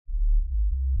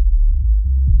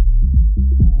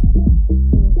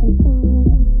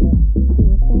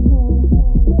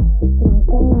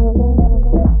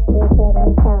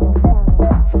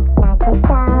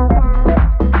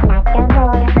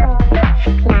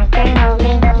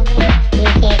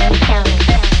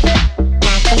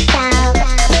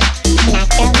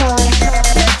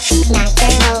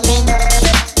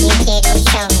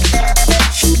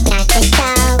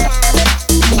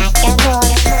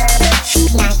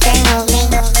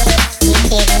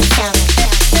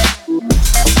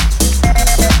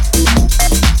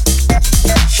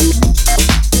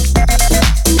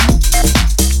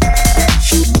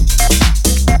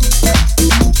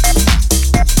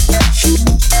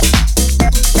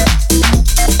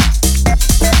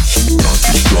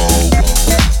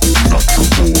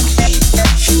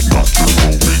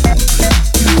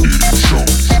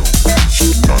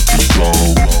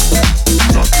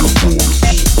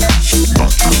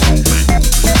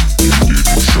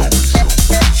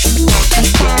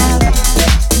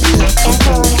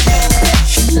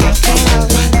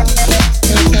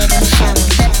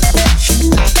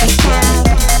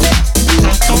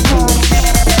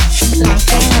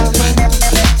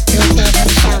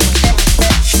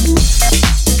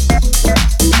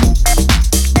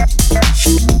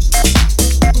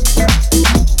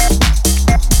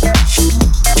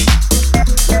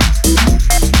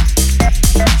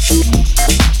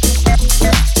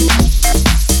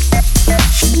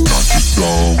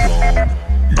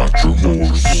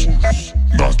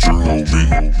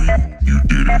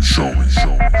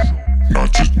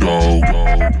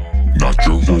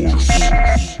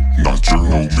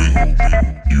hold me,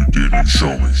 you didn't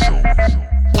show me.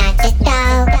 Not the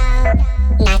dog,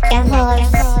 not the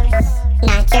horse,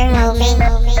 not your homie,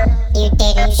 you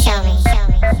didn't show me.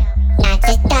 Not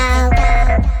the dog,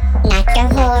 not the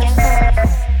horse,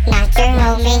 not your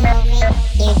homie,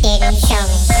 you didn't show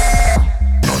me.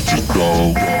 Not your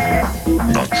dog,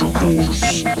 not your horse,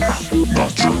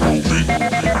 not your homie,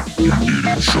 you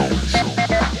didn't show me.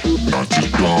 Not your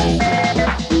dog,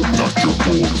 not your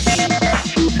horse,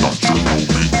 not your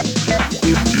homie,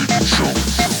 you didn't show me.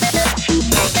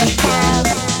 Not your dog,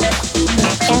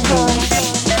 not your horse,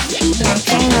 not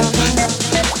your homie,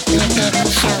 you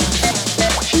didn't show me.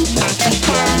 Not your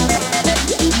dog,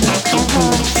 not your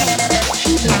horse,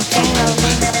 not your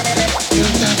homie, you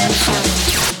didn't show me.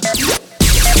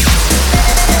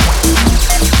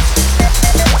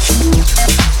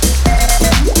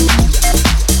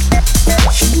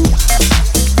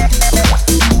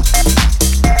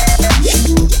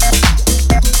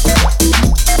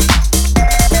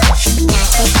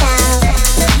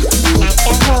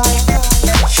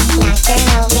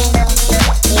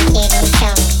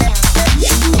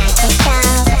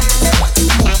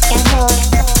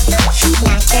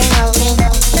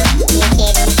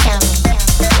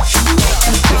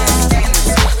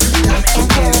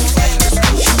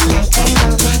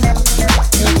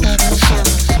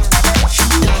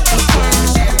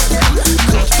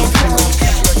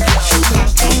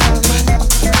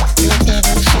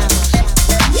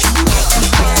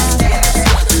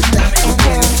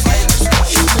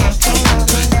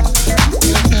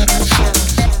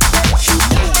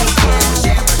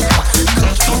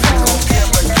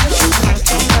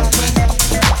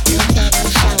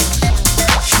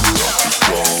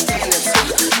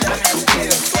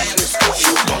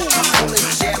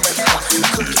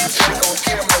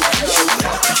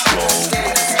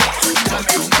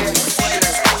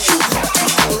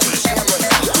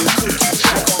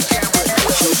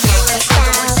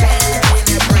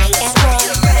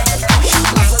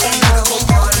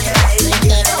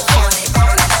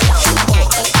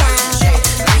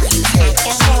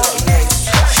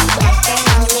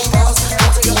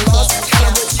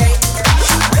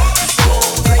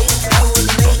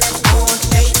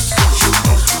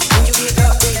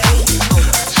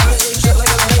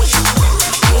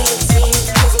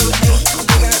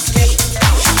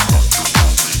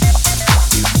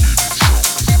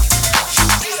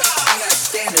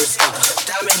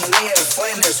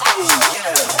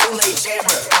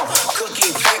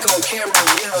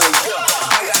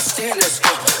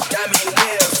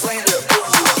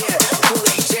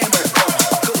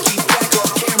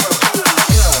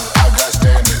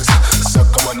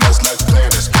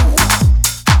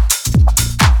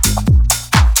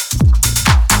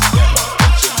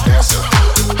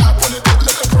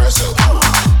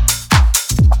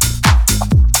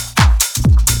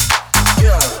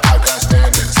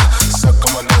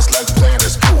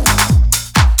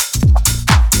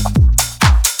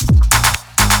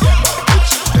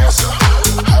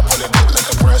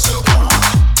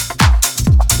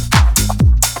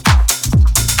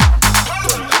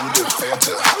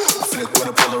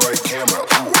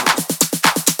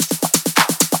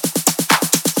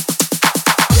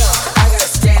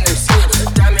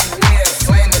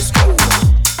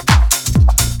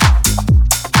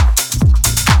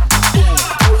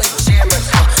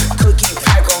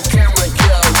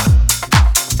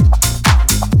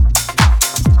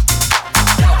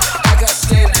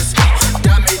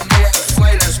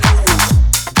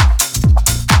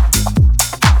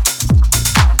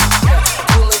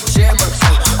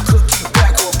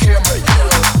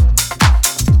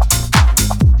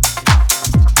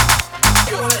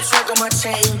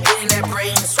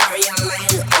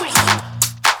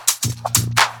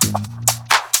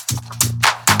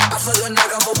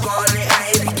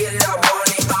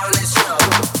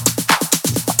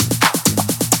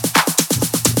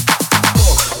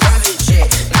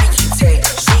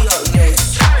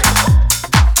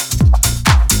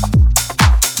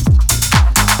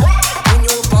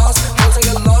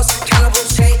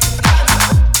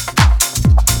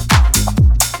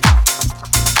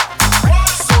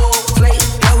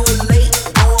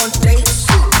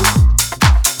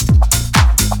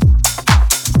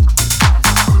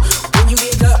 When you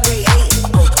get up, they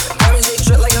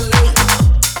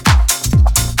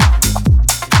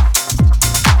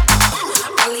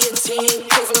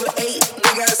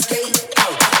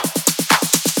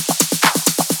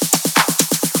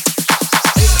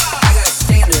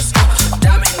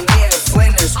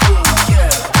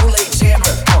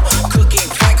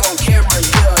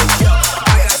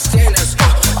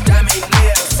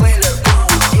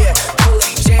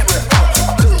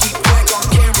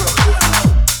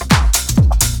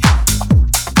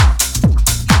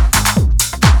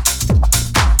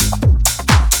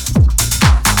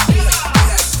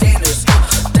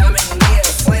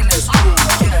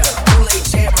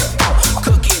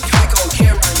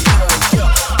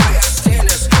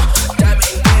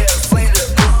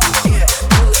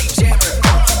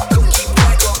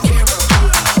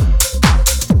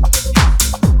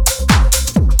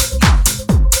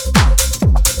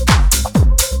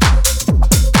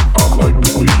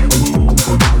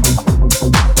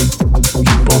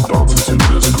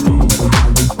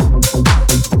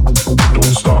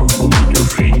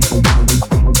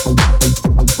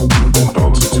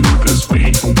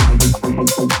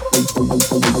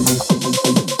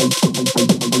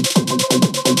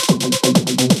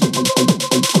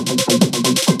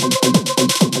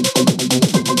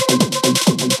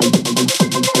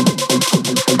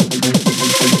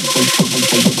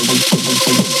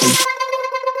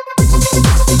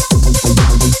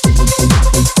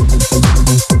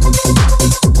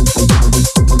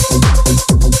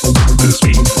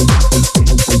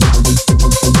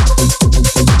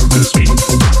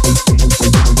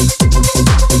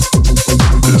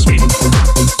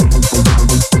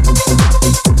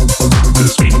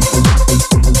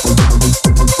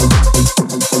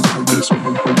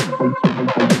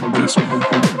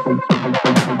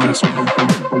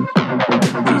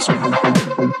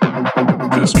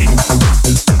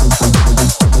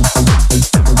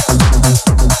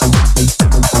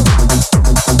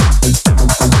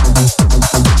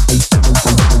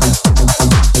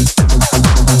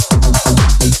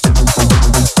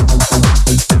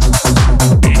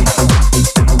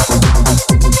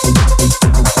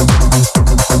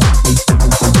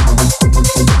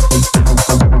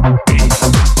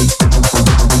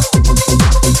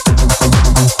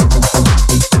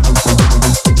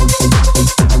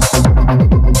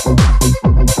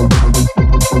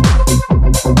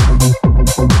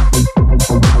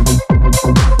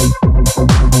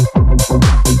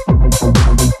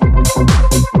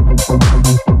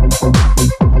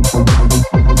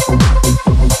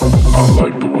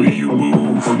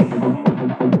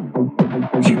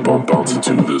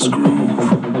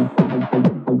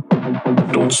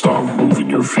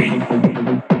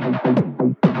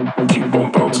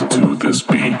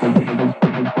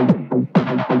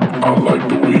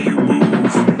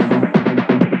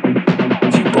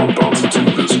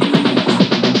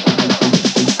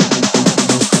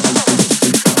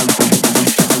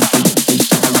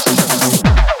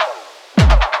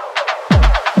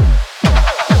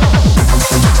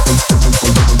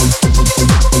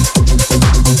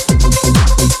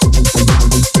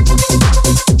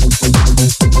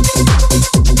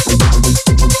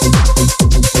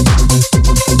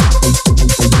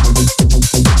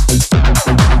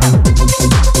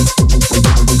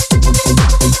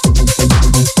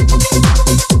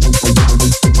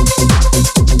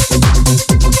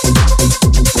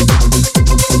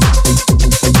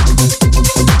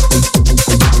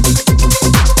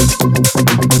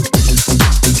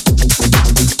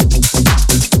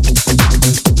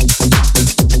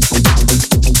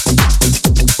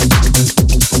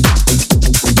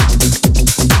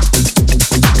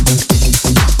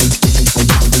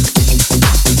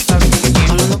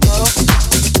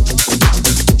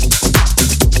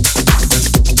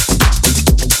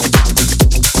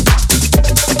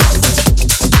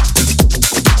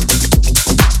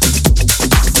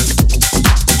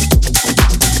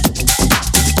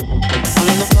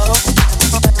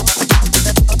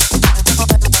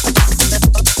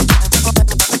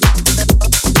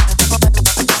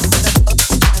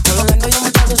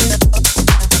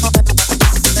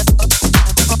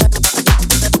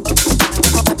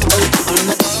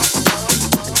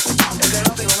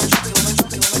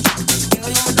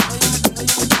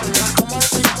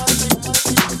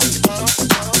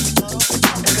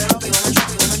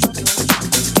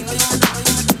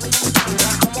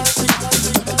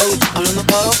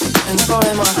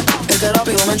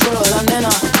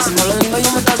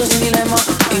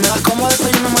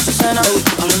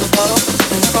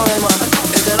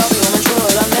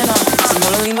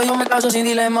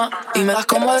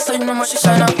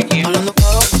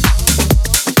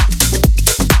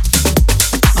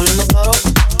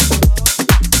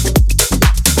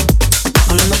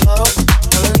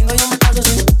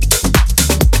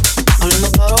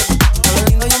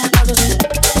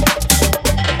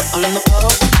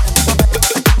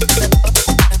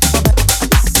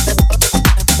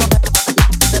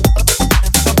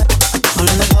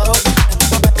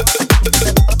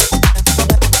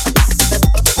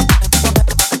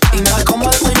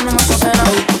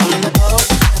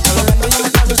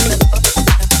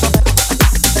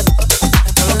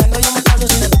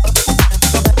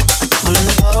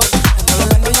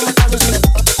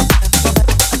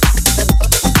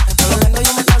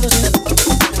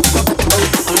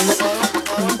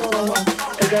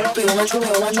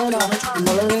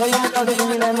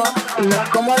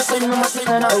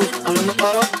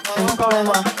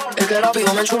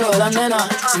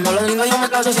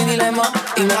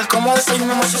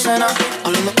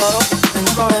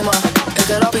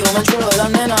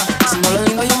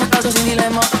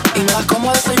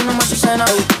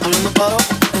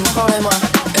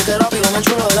Es que rápido me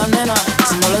chulo de las nenas.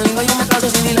 Si no le lingo yo me caso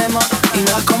sin dilema. Y me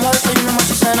das como desayuno, más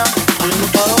y cena. Hablando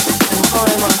claro, tengo un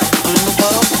problema. Hablando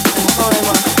claro, tengo un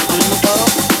problema. Hablando claro,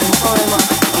 tengo un problema.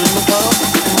 Hablando claro,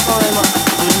 tengo un problema.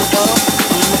 Hablando claro,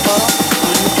 hablando claro,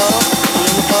 hablando claro,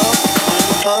 hablando claro,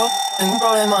 hablando claro, tengo un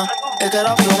problema. Es que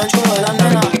rápido me chulo de las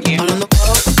nenas. Hablando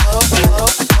claro, claro, claro, claro,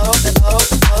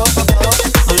 claro, claro, claro.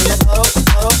 Hablando claro, claro,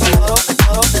 claro, claro,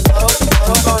 claro,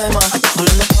 tengo un problema.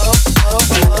 Hablando claro,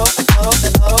 claro, claro, claro, claro, claro, claro.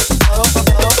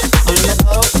 Hablando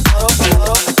claro,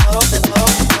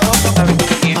 claro,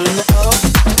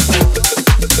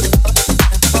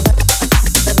 claro,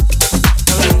 claro, claro, claro. Hablando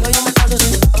claro. Hablando yo me caso sin. Hablando yo me caso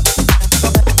sin.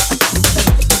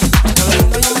 Hablando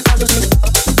yo me caso sin. Hablando claro. Hablando yo me caso sin. Hablando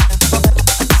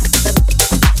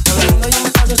yo me caso sin. Hablando yo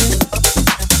me caso sin.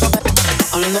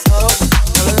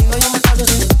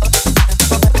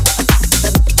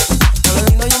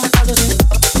 Hablando yo me caso sin.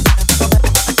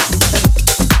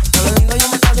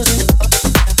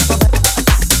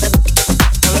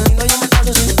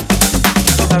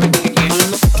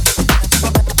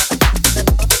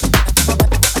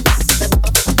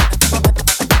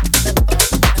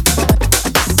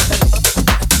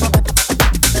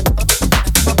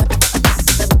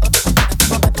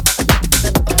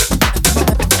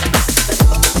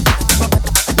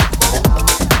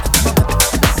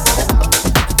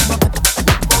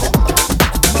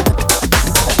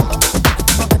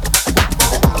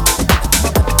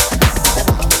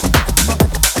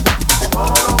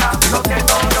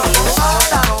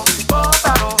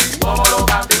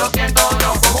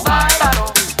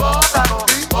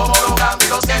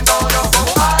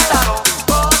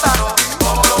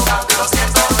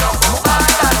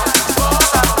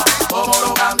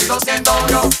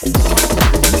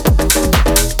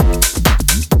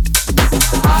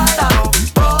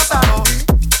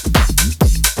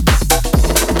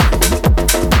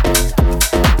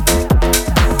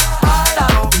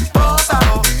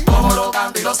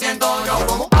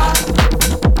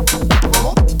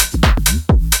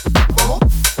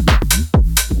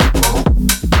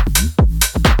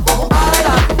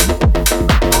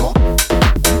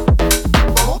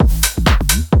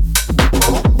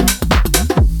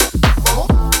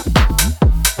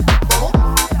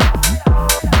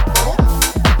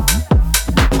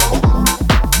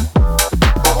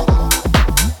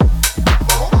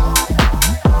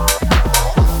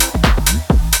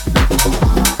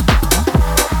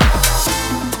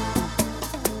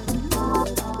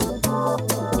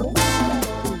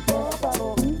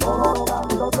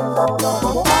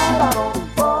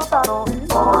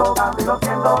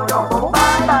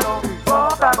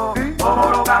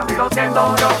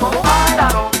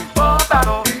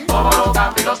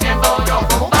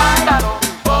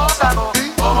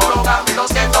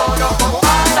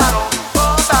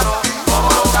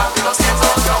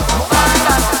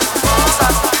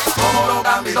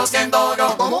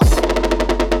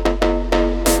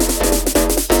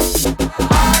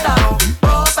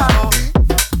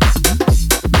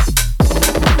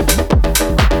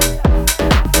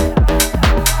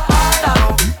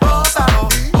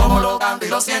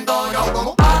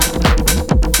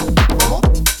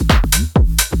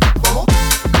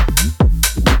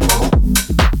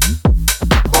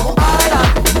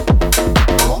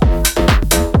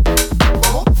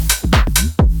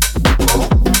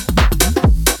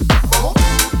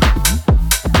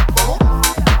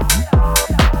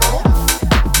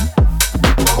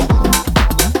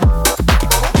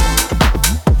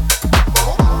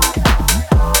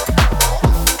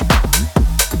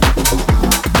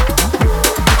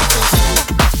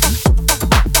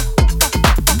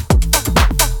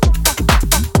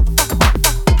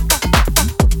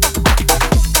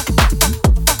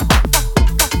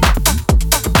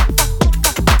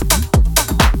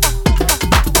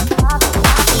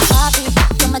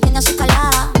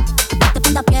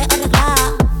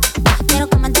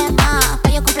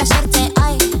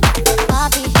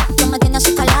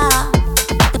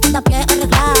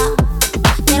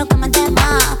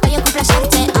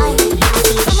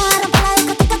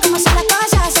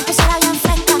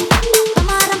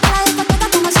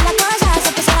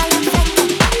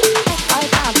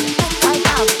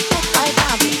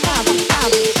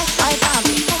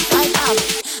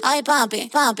 Papi,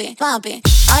 papi, papi,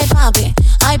 ay papi,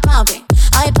 ay papi,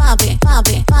 ay papi,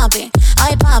 papi, papi,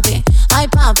 ay papi, ay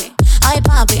papi, ay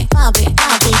papi, papi,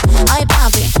 papi, ay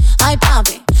papi, ay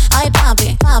papi, ay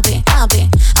papi, papi, papi,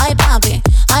 ay papi, ay papi,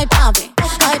 ay papi,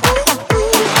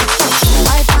 ay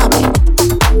papi,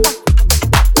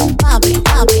 papi,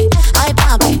 papi, ay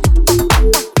papi,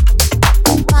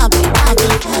 papi,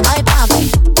 papi, ay papi,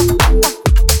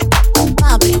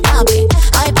 papi, papi,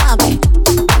 ay papi.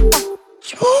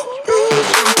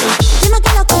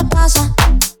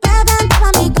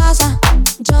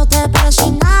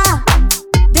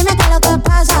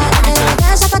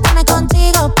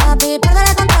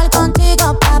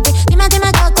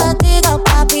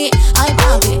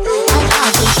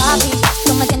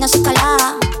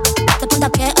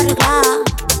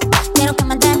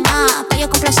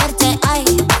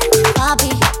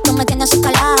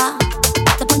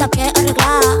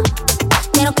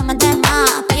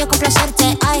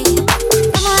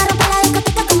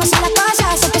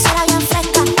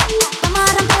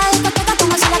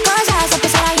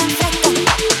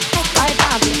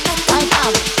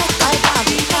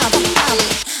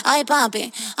 ay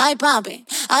papi, ay papi,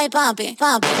 ay papi,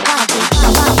 papi, papi,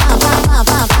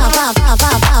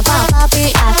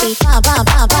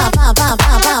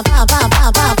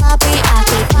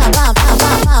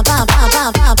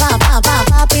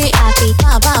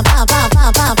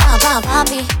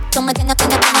 papi, tú me tienes tu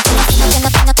calor,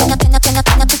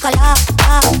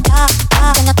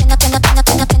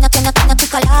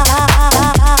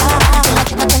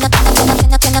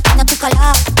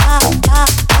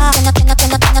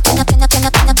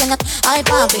 ay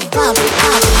papi, papi,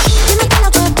 papi, dime qué es lo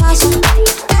que pasa,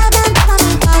 ven pa'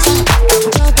 mi casa,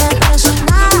 yo te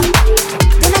presionaba,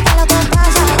 dime qué es lo que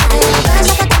pasa,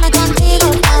 sácame contigo,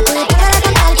 papi, quiero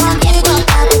cantar contigo,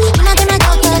 papi, dime que me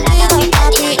contigo,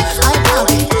 papi, ay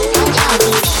papi,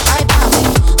 ay papi,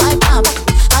 ay papi,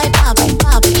 ay papi,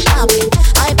 papi, papi,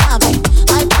 ay papi,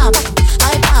 ay papi,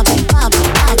 ay papi, papi,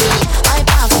 papi, ay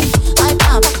papi, ay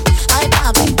papi, ay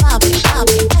papi, papi,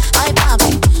 papi, ay papi,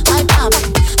 ay papi,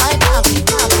 ay papi,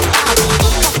 papi, papi.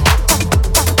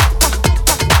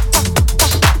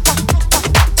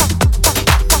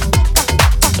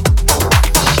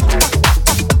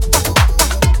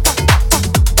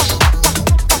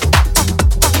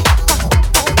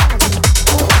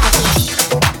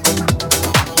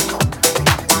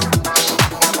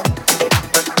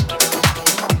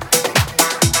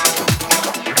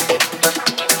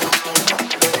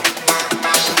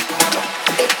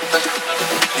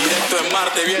 Directo en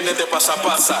Marte, viernes de pasa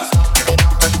pasa.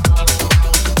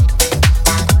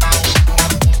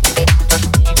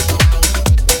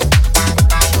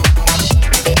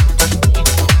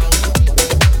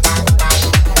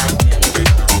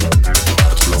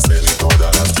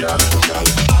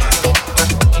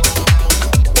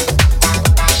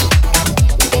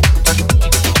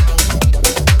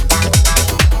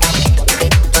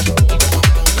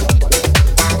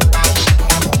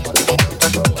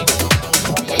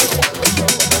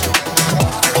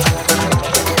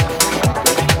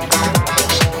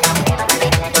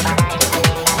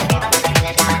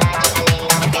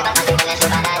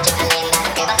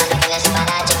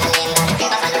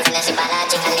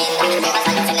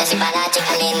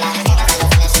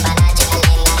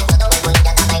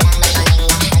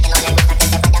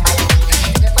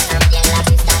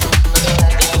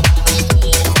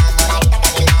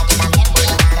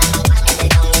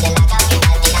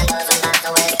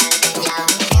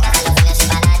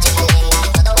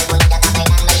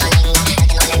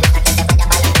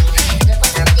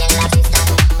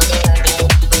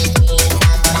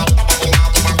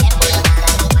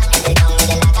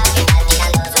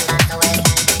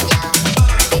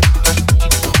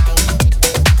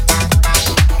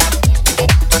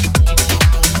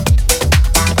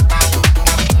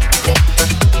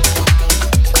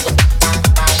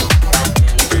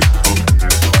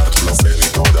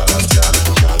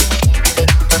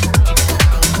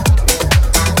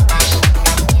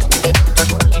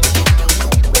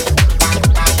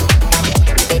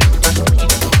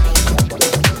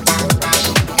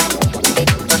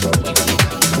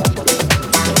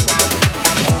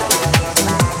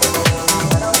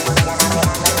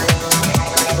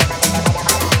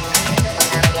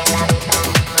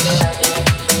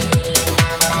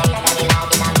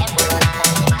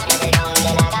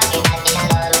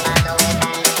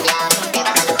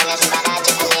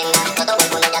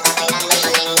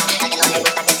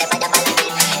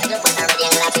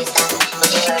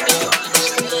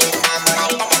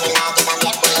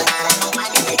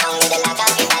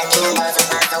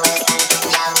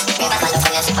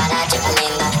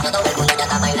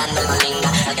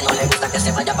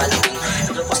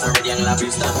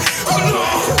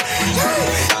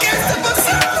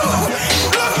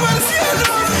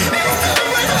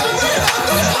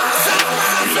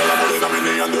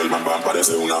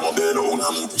 Parece una modelo,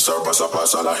 una musa,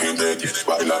 pasa la gente quiere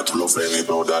bailar, tú lo ves y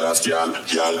todas las yal.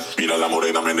 Mira la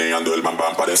morena meneando el bam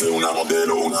bam, parece una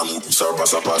modelo, una musa,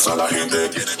 pasa la gente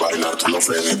quiere bailar, tú lo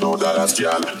ves y todas las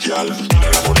yal.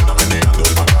 Mira la morena meneando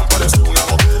el bam bam, parece una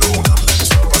modelo, una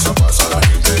musa, pasa la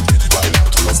gente quiere bailar,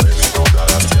 tú lo ves y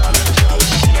todas las yal.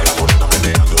 Mira la morena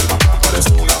meneando el bam bam,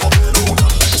 parece una modelo, una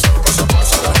musa,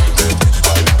 pasa la gente quiere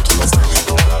bailar, tú lo ves y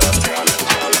todas las yal.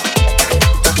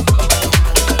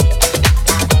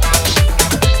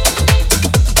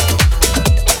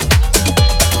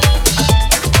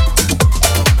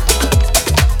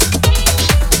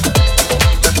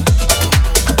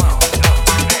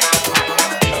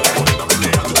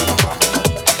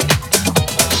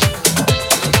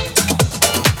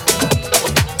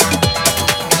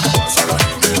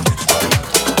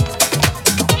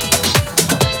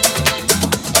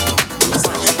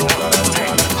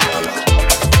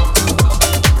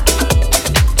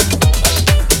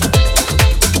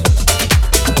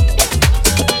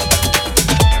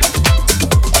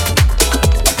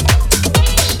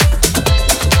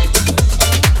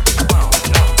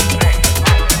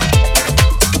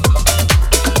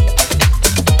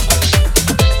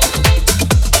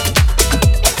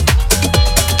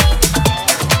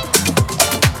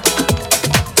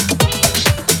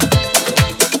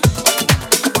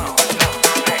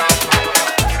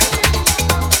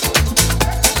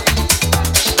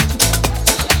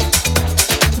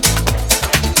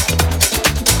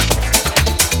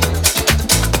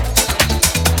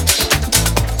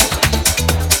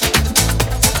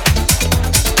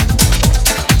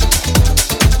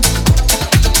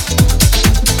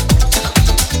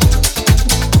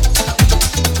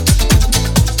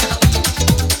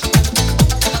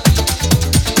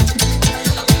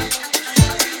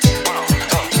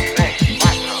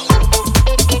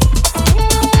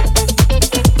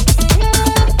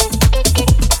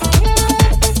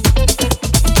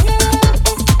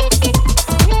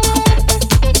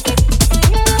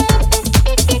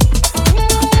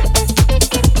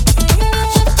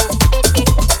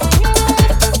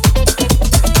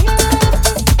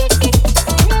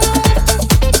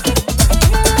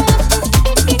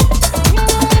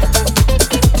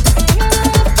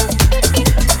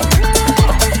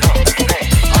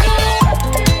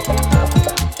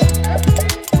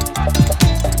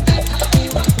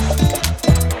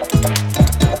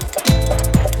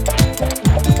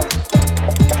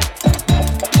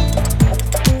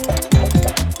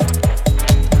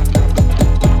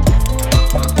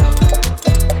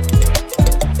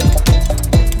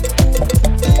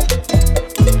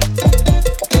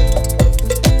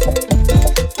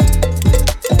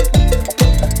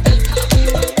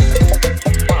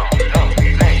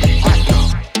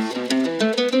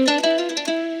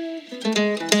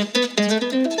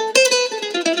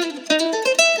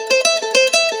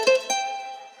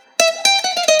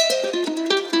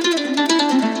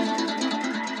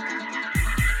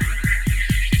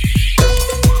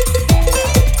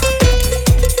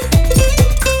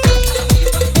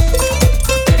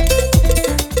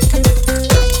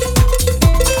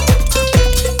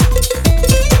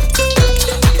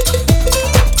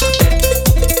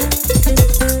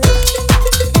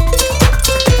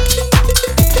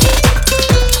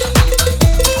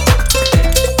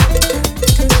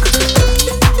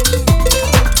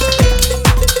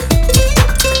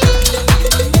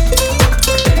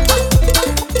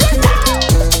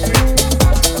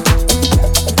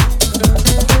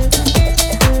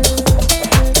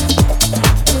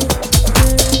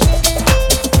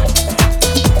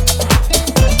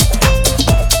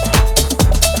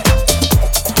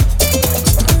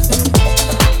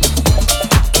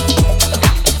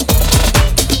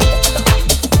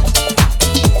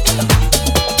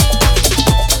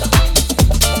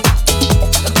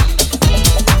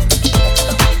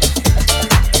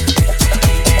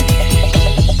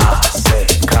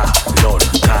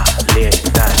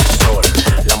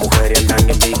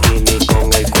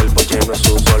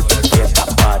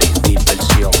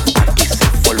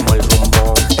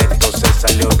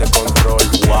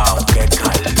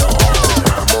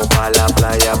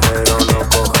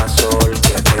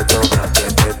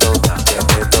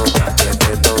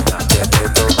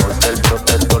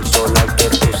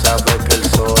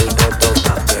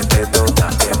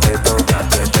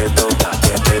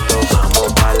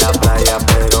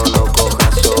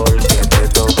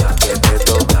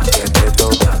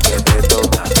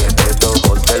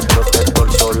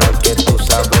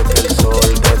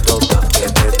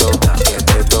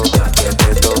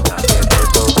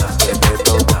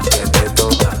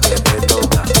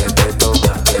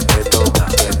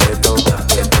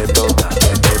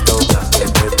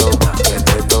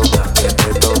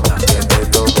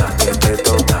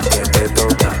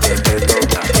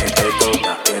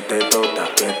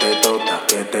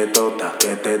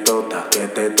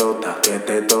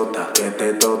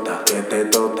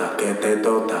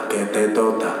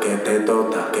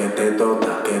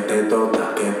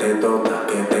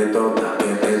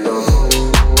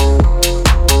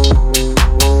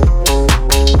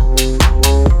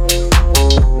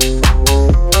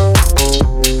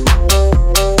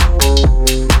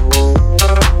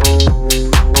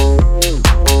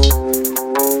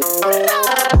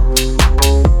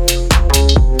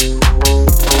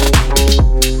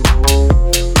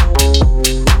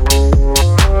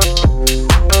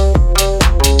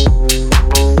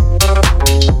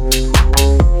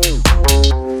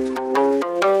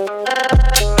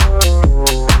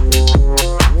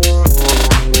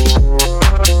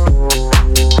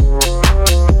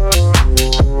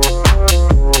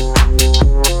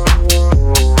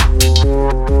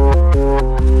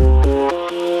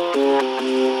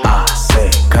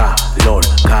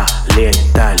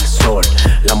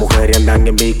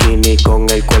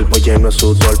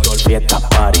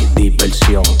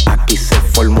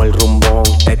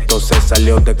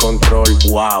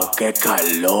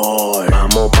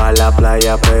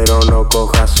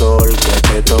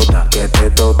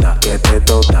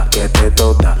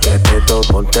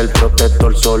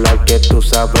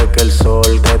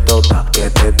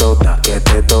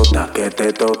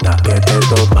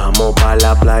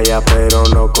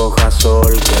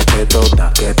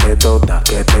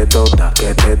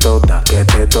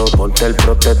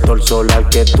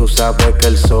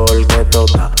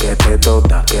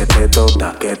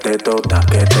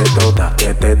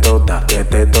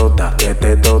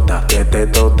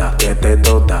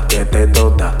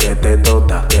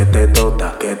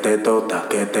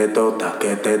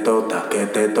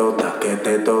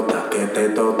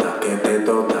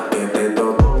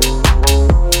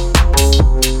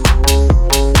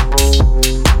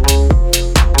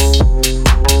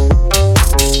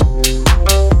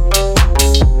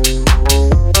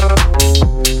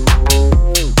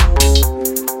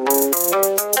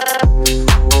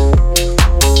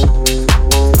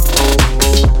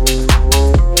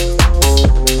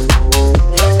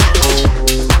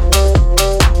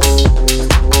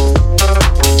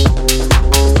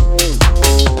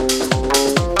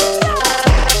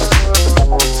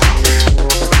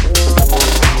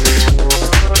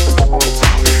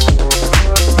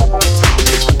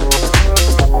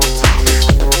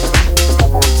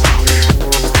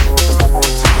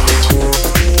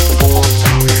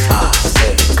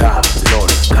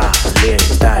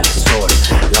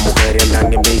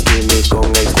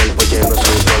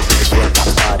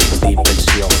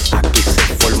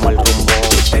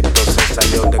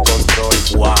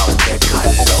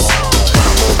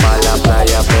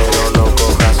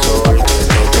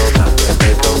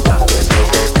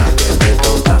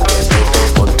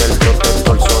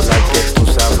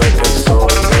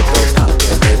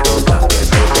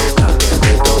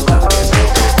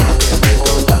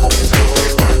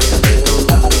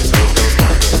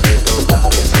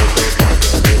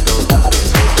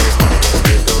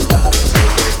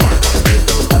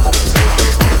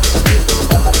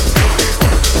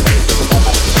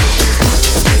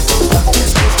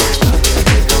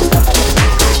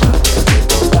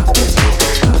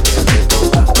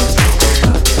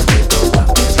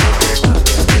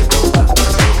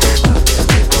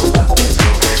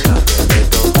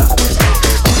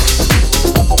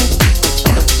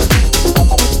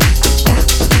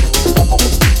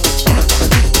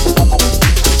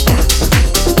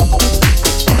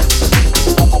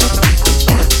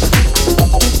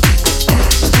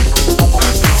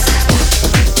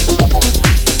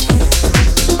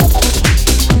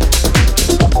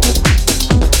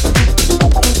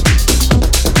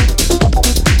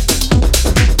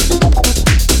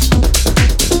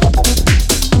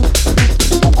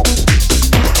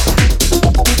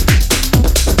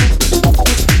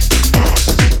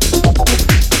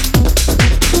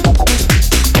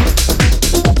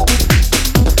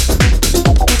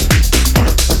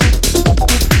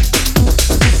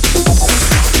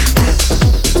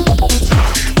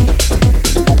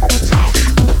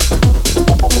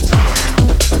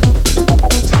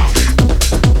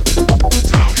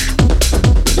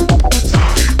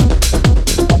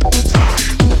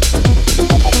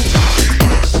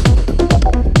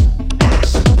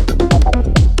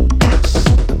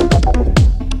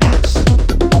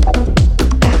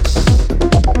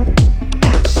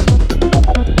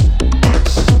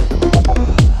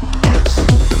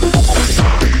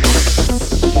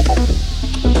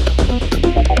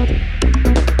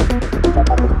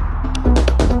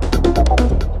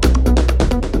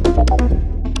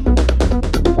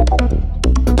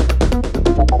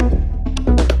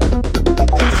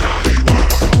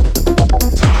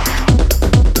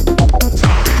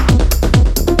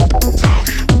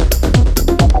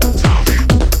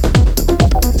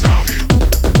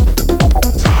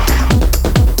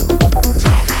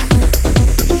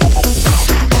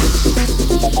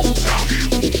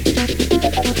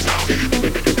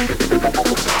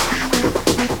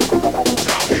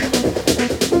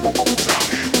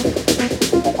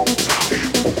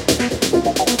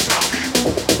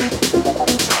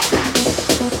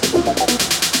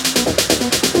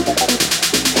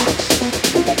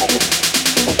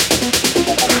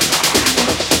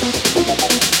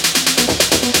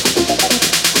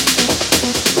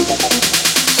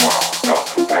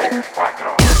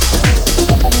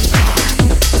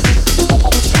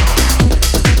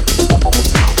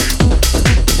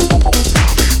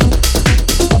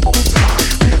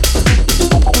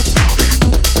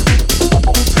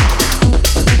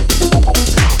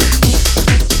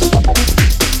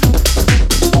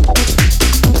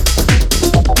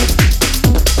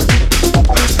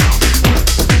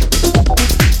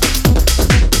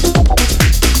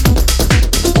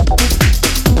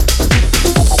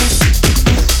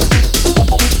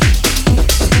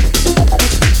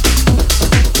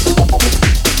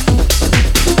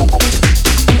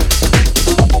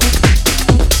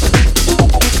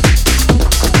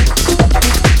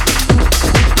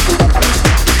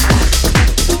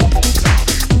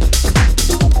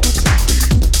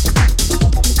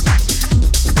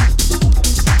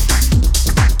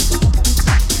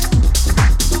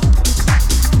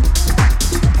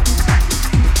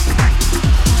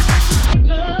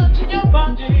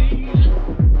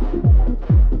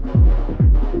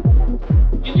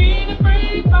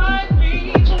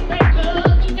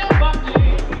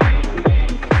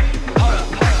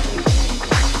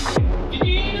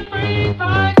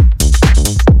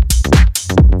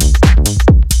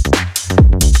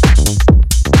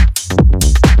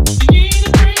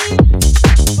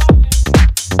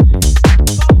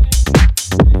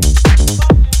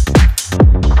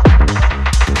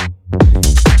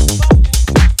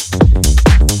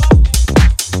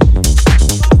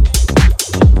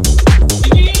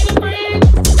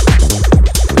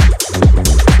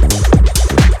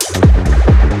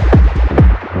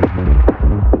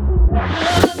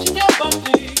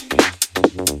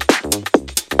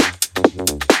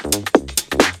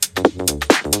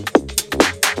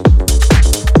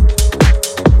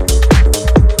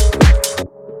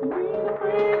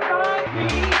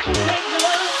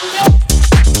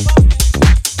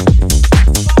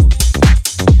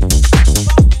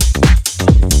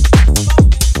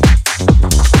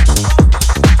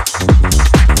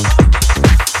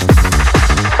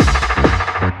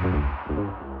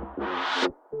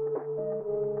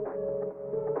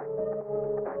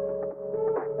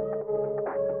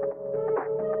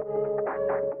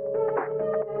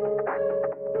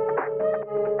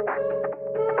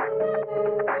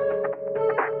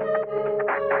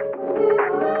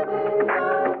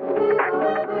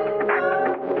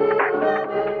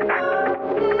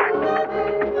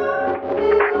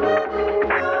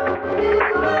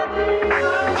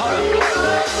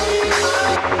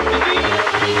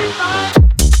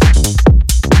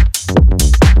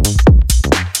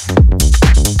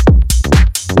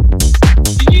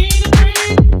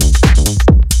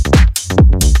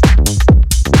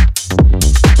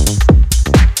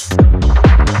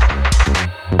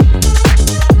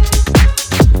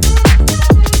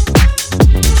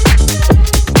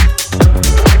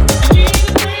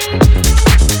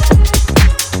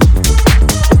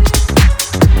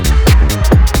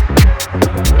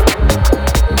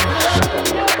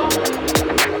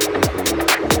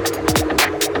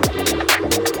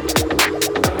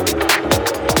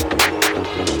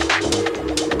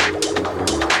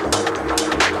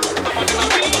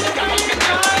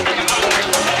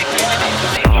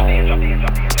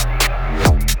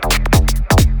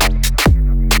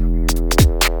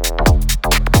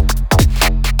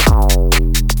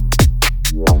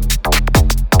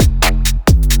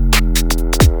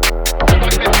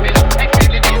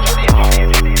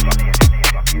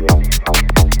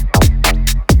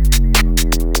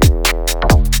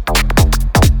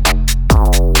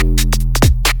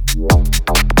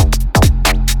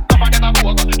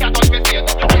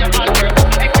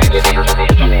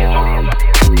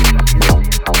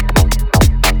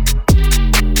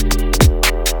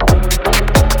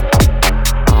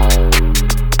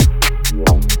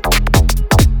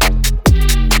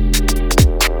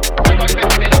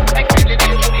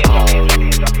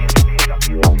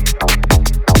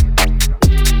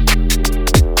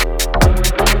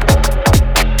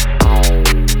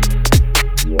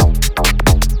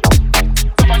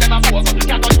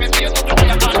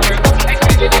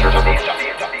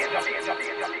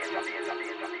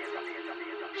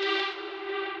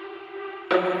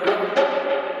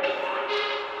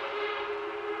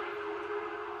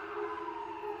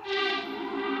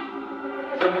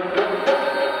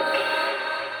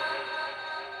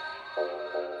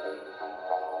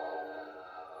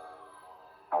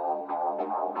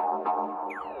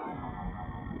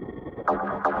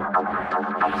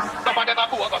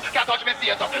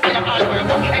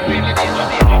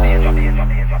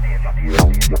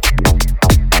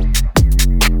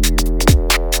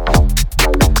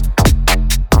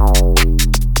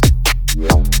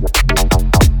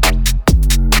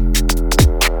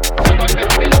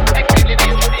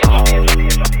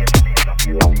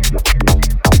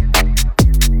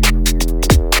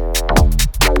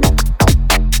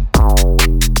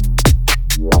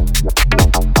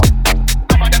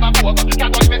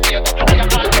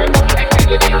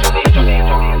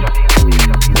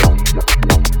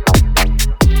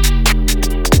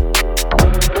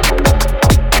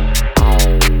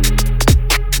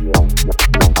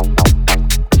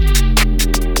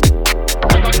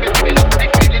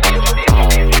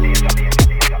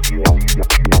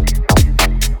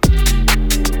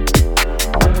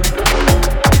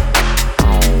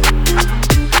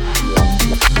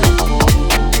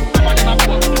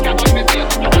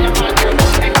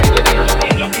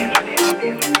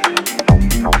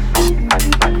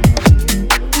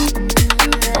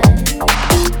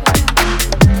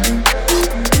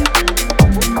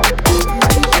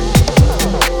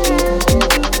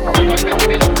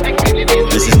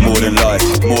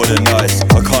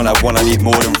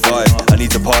 vibe. I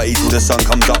need to party till the sun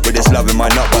comes up with this love in my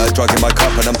nut, but a drug in my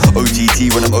cup, and I'm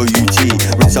OTT when I'm OUT.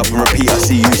 Rinse up and repeat, I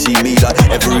see you see me like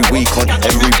every week on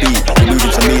every beat. You're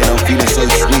moving to me and I'm feeling so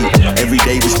sweet. Every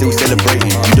day we're still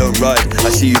celebrating. You don't ride, I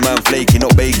see you man flaking,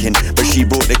 not baking, but she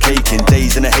brought the cake in.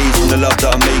 Days in the haze from the love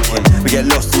that I'm making. We get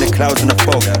lost in the clouds and the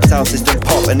fog. Sound system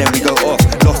pop and then we go off.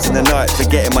 Lost in the night,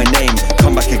 forgetting my name.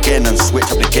 Come back again and switch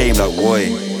up the game like boy.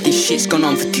 This shit's gone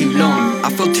on for too long. I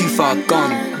feel too far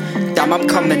gone. Damn, I'm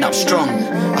coming up strong.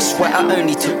 I swear I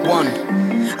only took one.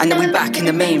 And then we back in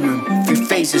the main room. Through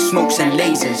phases, smokes and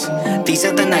lasers. These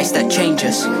are the nights that change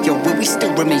us. Yo, will we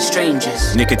still remain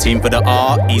strangers? Nicotine for the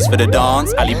art, E's for the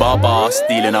dance. Alibaba,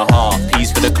 stealing a heart.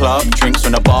 P's for the club, drinks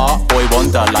from the bar. Boy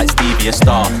wonder like Stevie a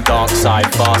star. Dark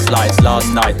side, fast lights.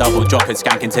 Last night, double dropping,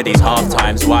 skanking to these half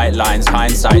times. White lines,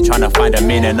 hindsight, trying to find the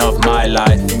meaning of my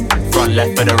life. Front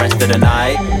left for the rest of the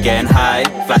night. Getting high,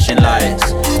 flashing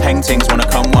lights. Paintings wanna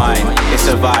come wine. It's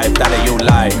a vibe that you'll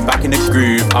like. Back in the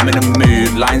groove, I'm in the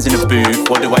mood. Lines in the booth,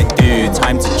 what do I do?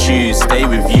 Time to choose, stay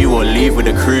with you or leave with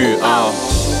the crew. Oh.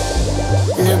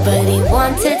 Nobody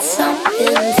wanted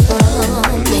something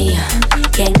from me.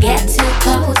 Can't get too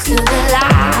close to the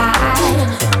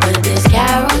light, but this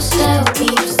carousel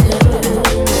keeps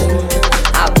turning.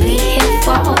 I'll be here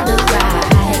for the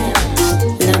ride.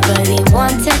 Nobody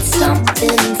wanted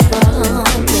something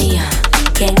from me.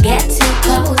 Can't get too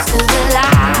close to the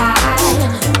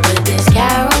light, but this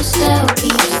carousel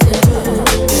keeps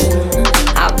turning.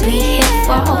 I'll be here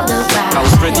for the ride. I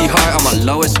was pretty high on my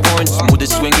lowest point. Smooth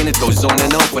as swinging, it goes on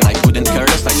and off. When I couldn't care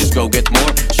less, I just go get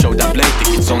more. Show that blade,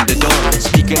 tickets on the door.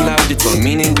 Speaking loud, it's all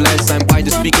meaningless. I'm by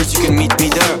the speakers, you can meet me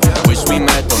there. Wish we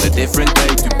met on a different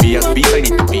day. To be at peace, I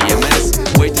need to be a mess.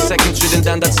 Wait a second, shouldn't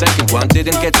end that second one.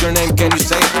 Didn't get your name, can you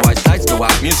say it twice? Lights go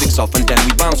out, music's off, and then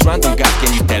we bounce. Random guys,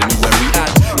 can you tell me where we at?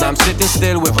 Now I'm sitting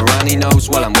still with a runny nose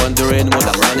while I'm wondering what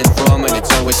I'm running from. And it's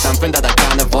always something that I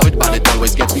can't avoid, but it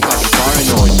always gets me fucking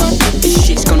paranoid. This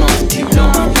shit's gone on for too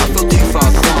long. I feel too far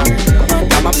gone.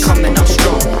 Damn, I'm coming up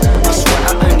strong. I swear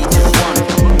I only took one.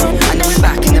 And then we're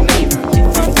back in the main room.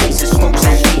 Through phases, smokes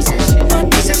and lasers.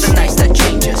 These are the nights that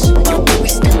change us. Yo, will we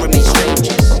still remain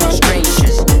strangers?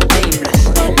 Strangers, nameless.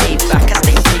 Laid back, I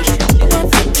stay patient.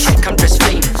 Check, I'm just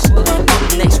famous.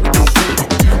 Up next, we don't need it.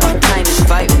 Our time is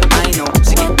vital, I know.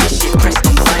 So get this shit pressed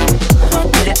on vinyl.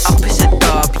 Lit up as a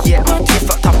dub. Yeah, I'm too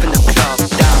fucked up in the club.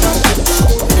 Down.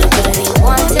 Nobody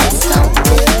wanted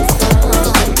something from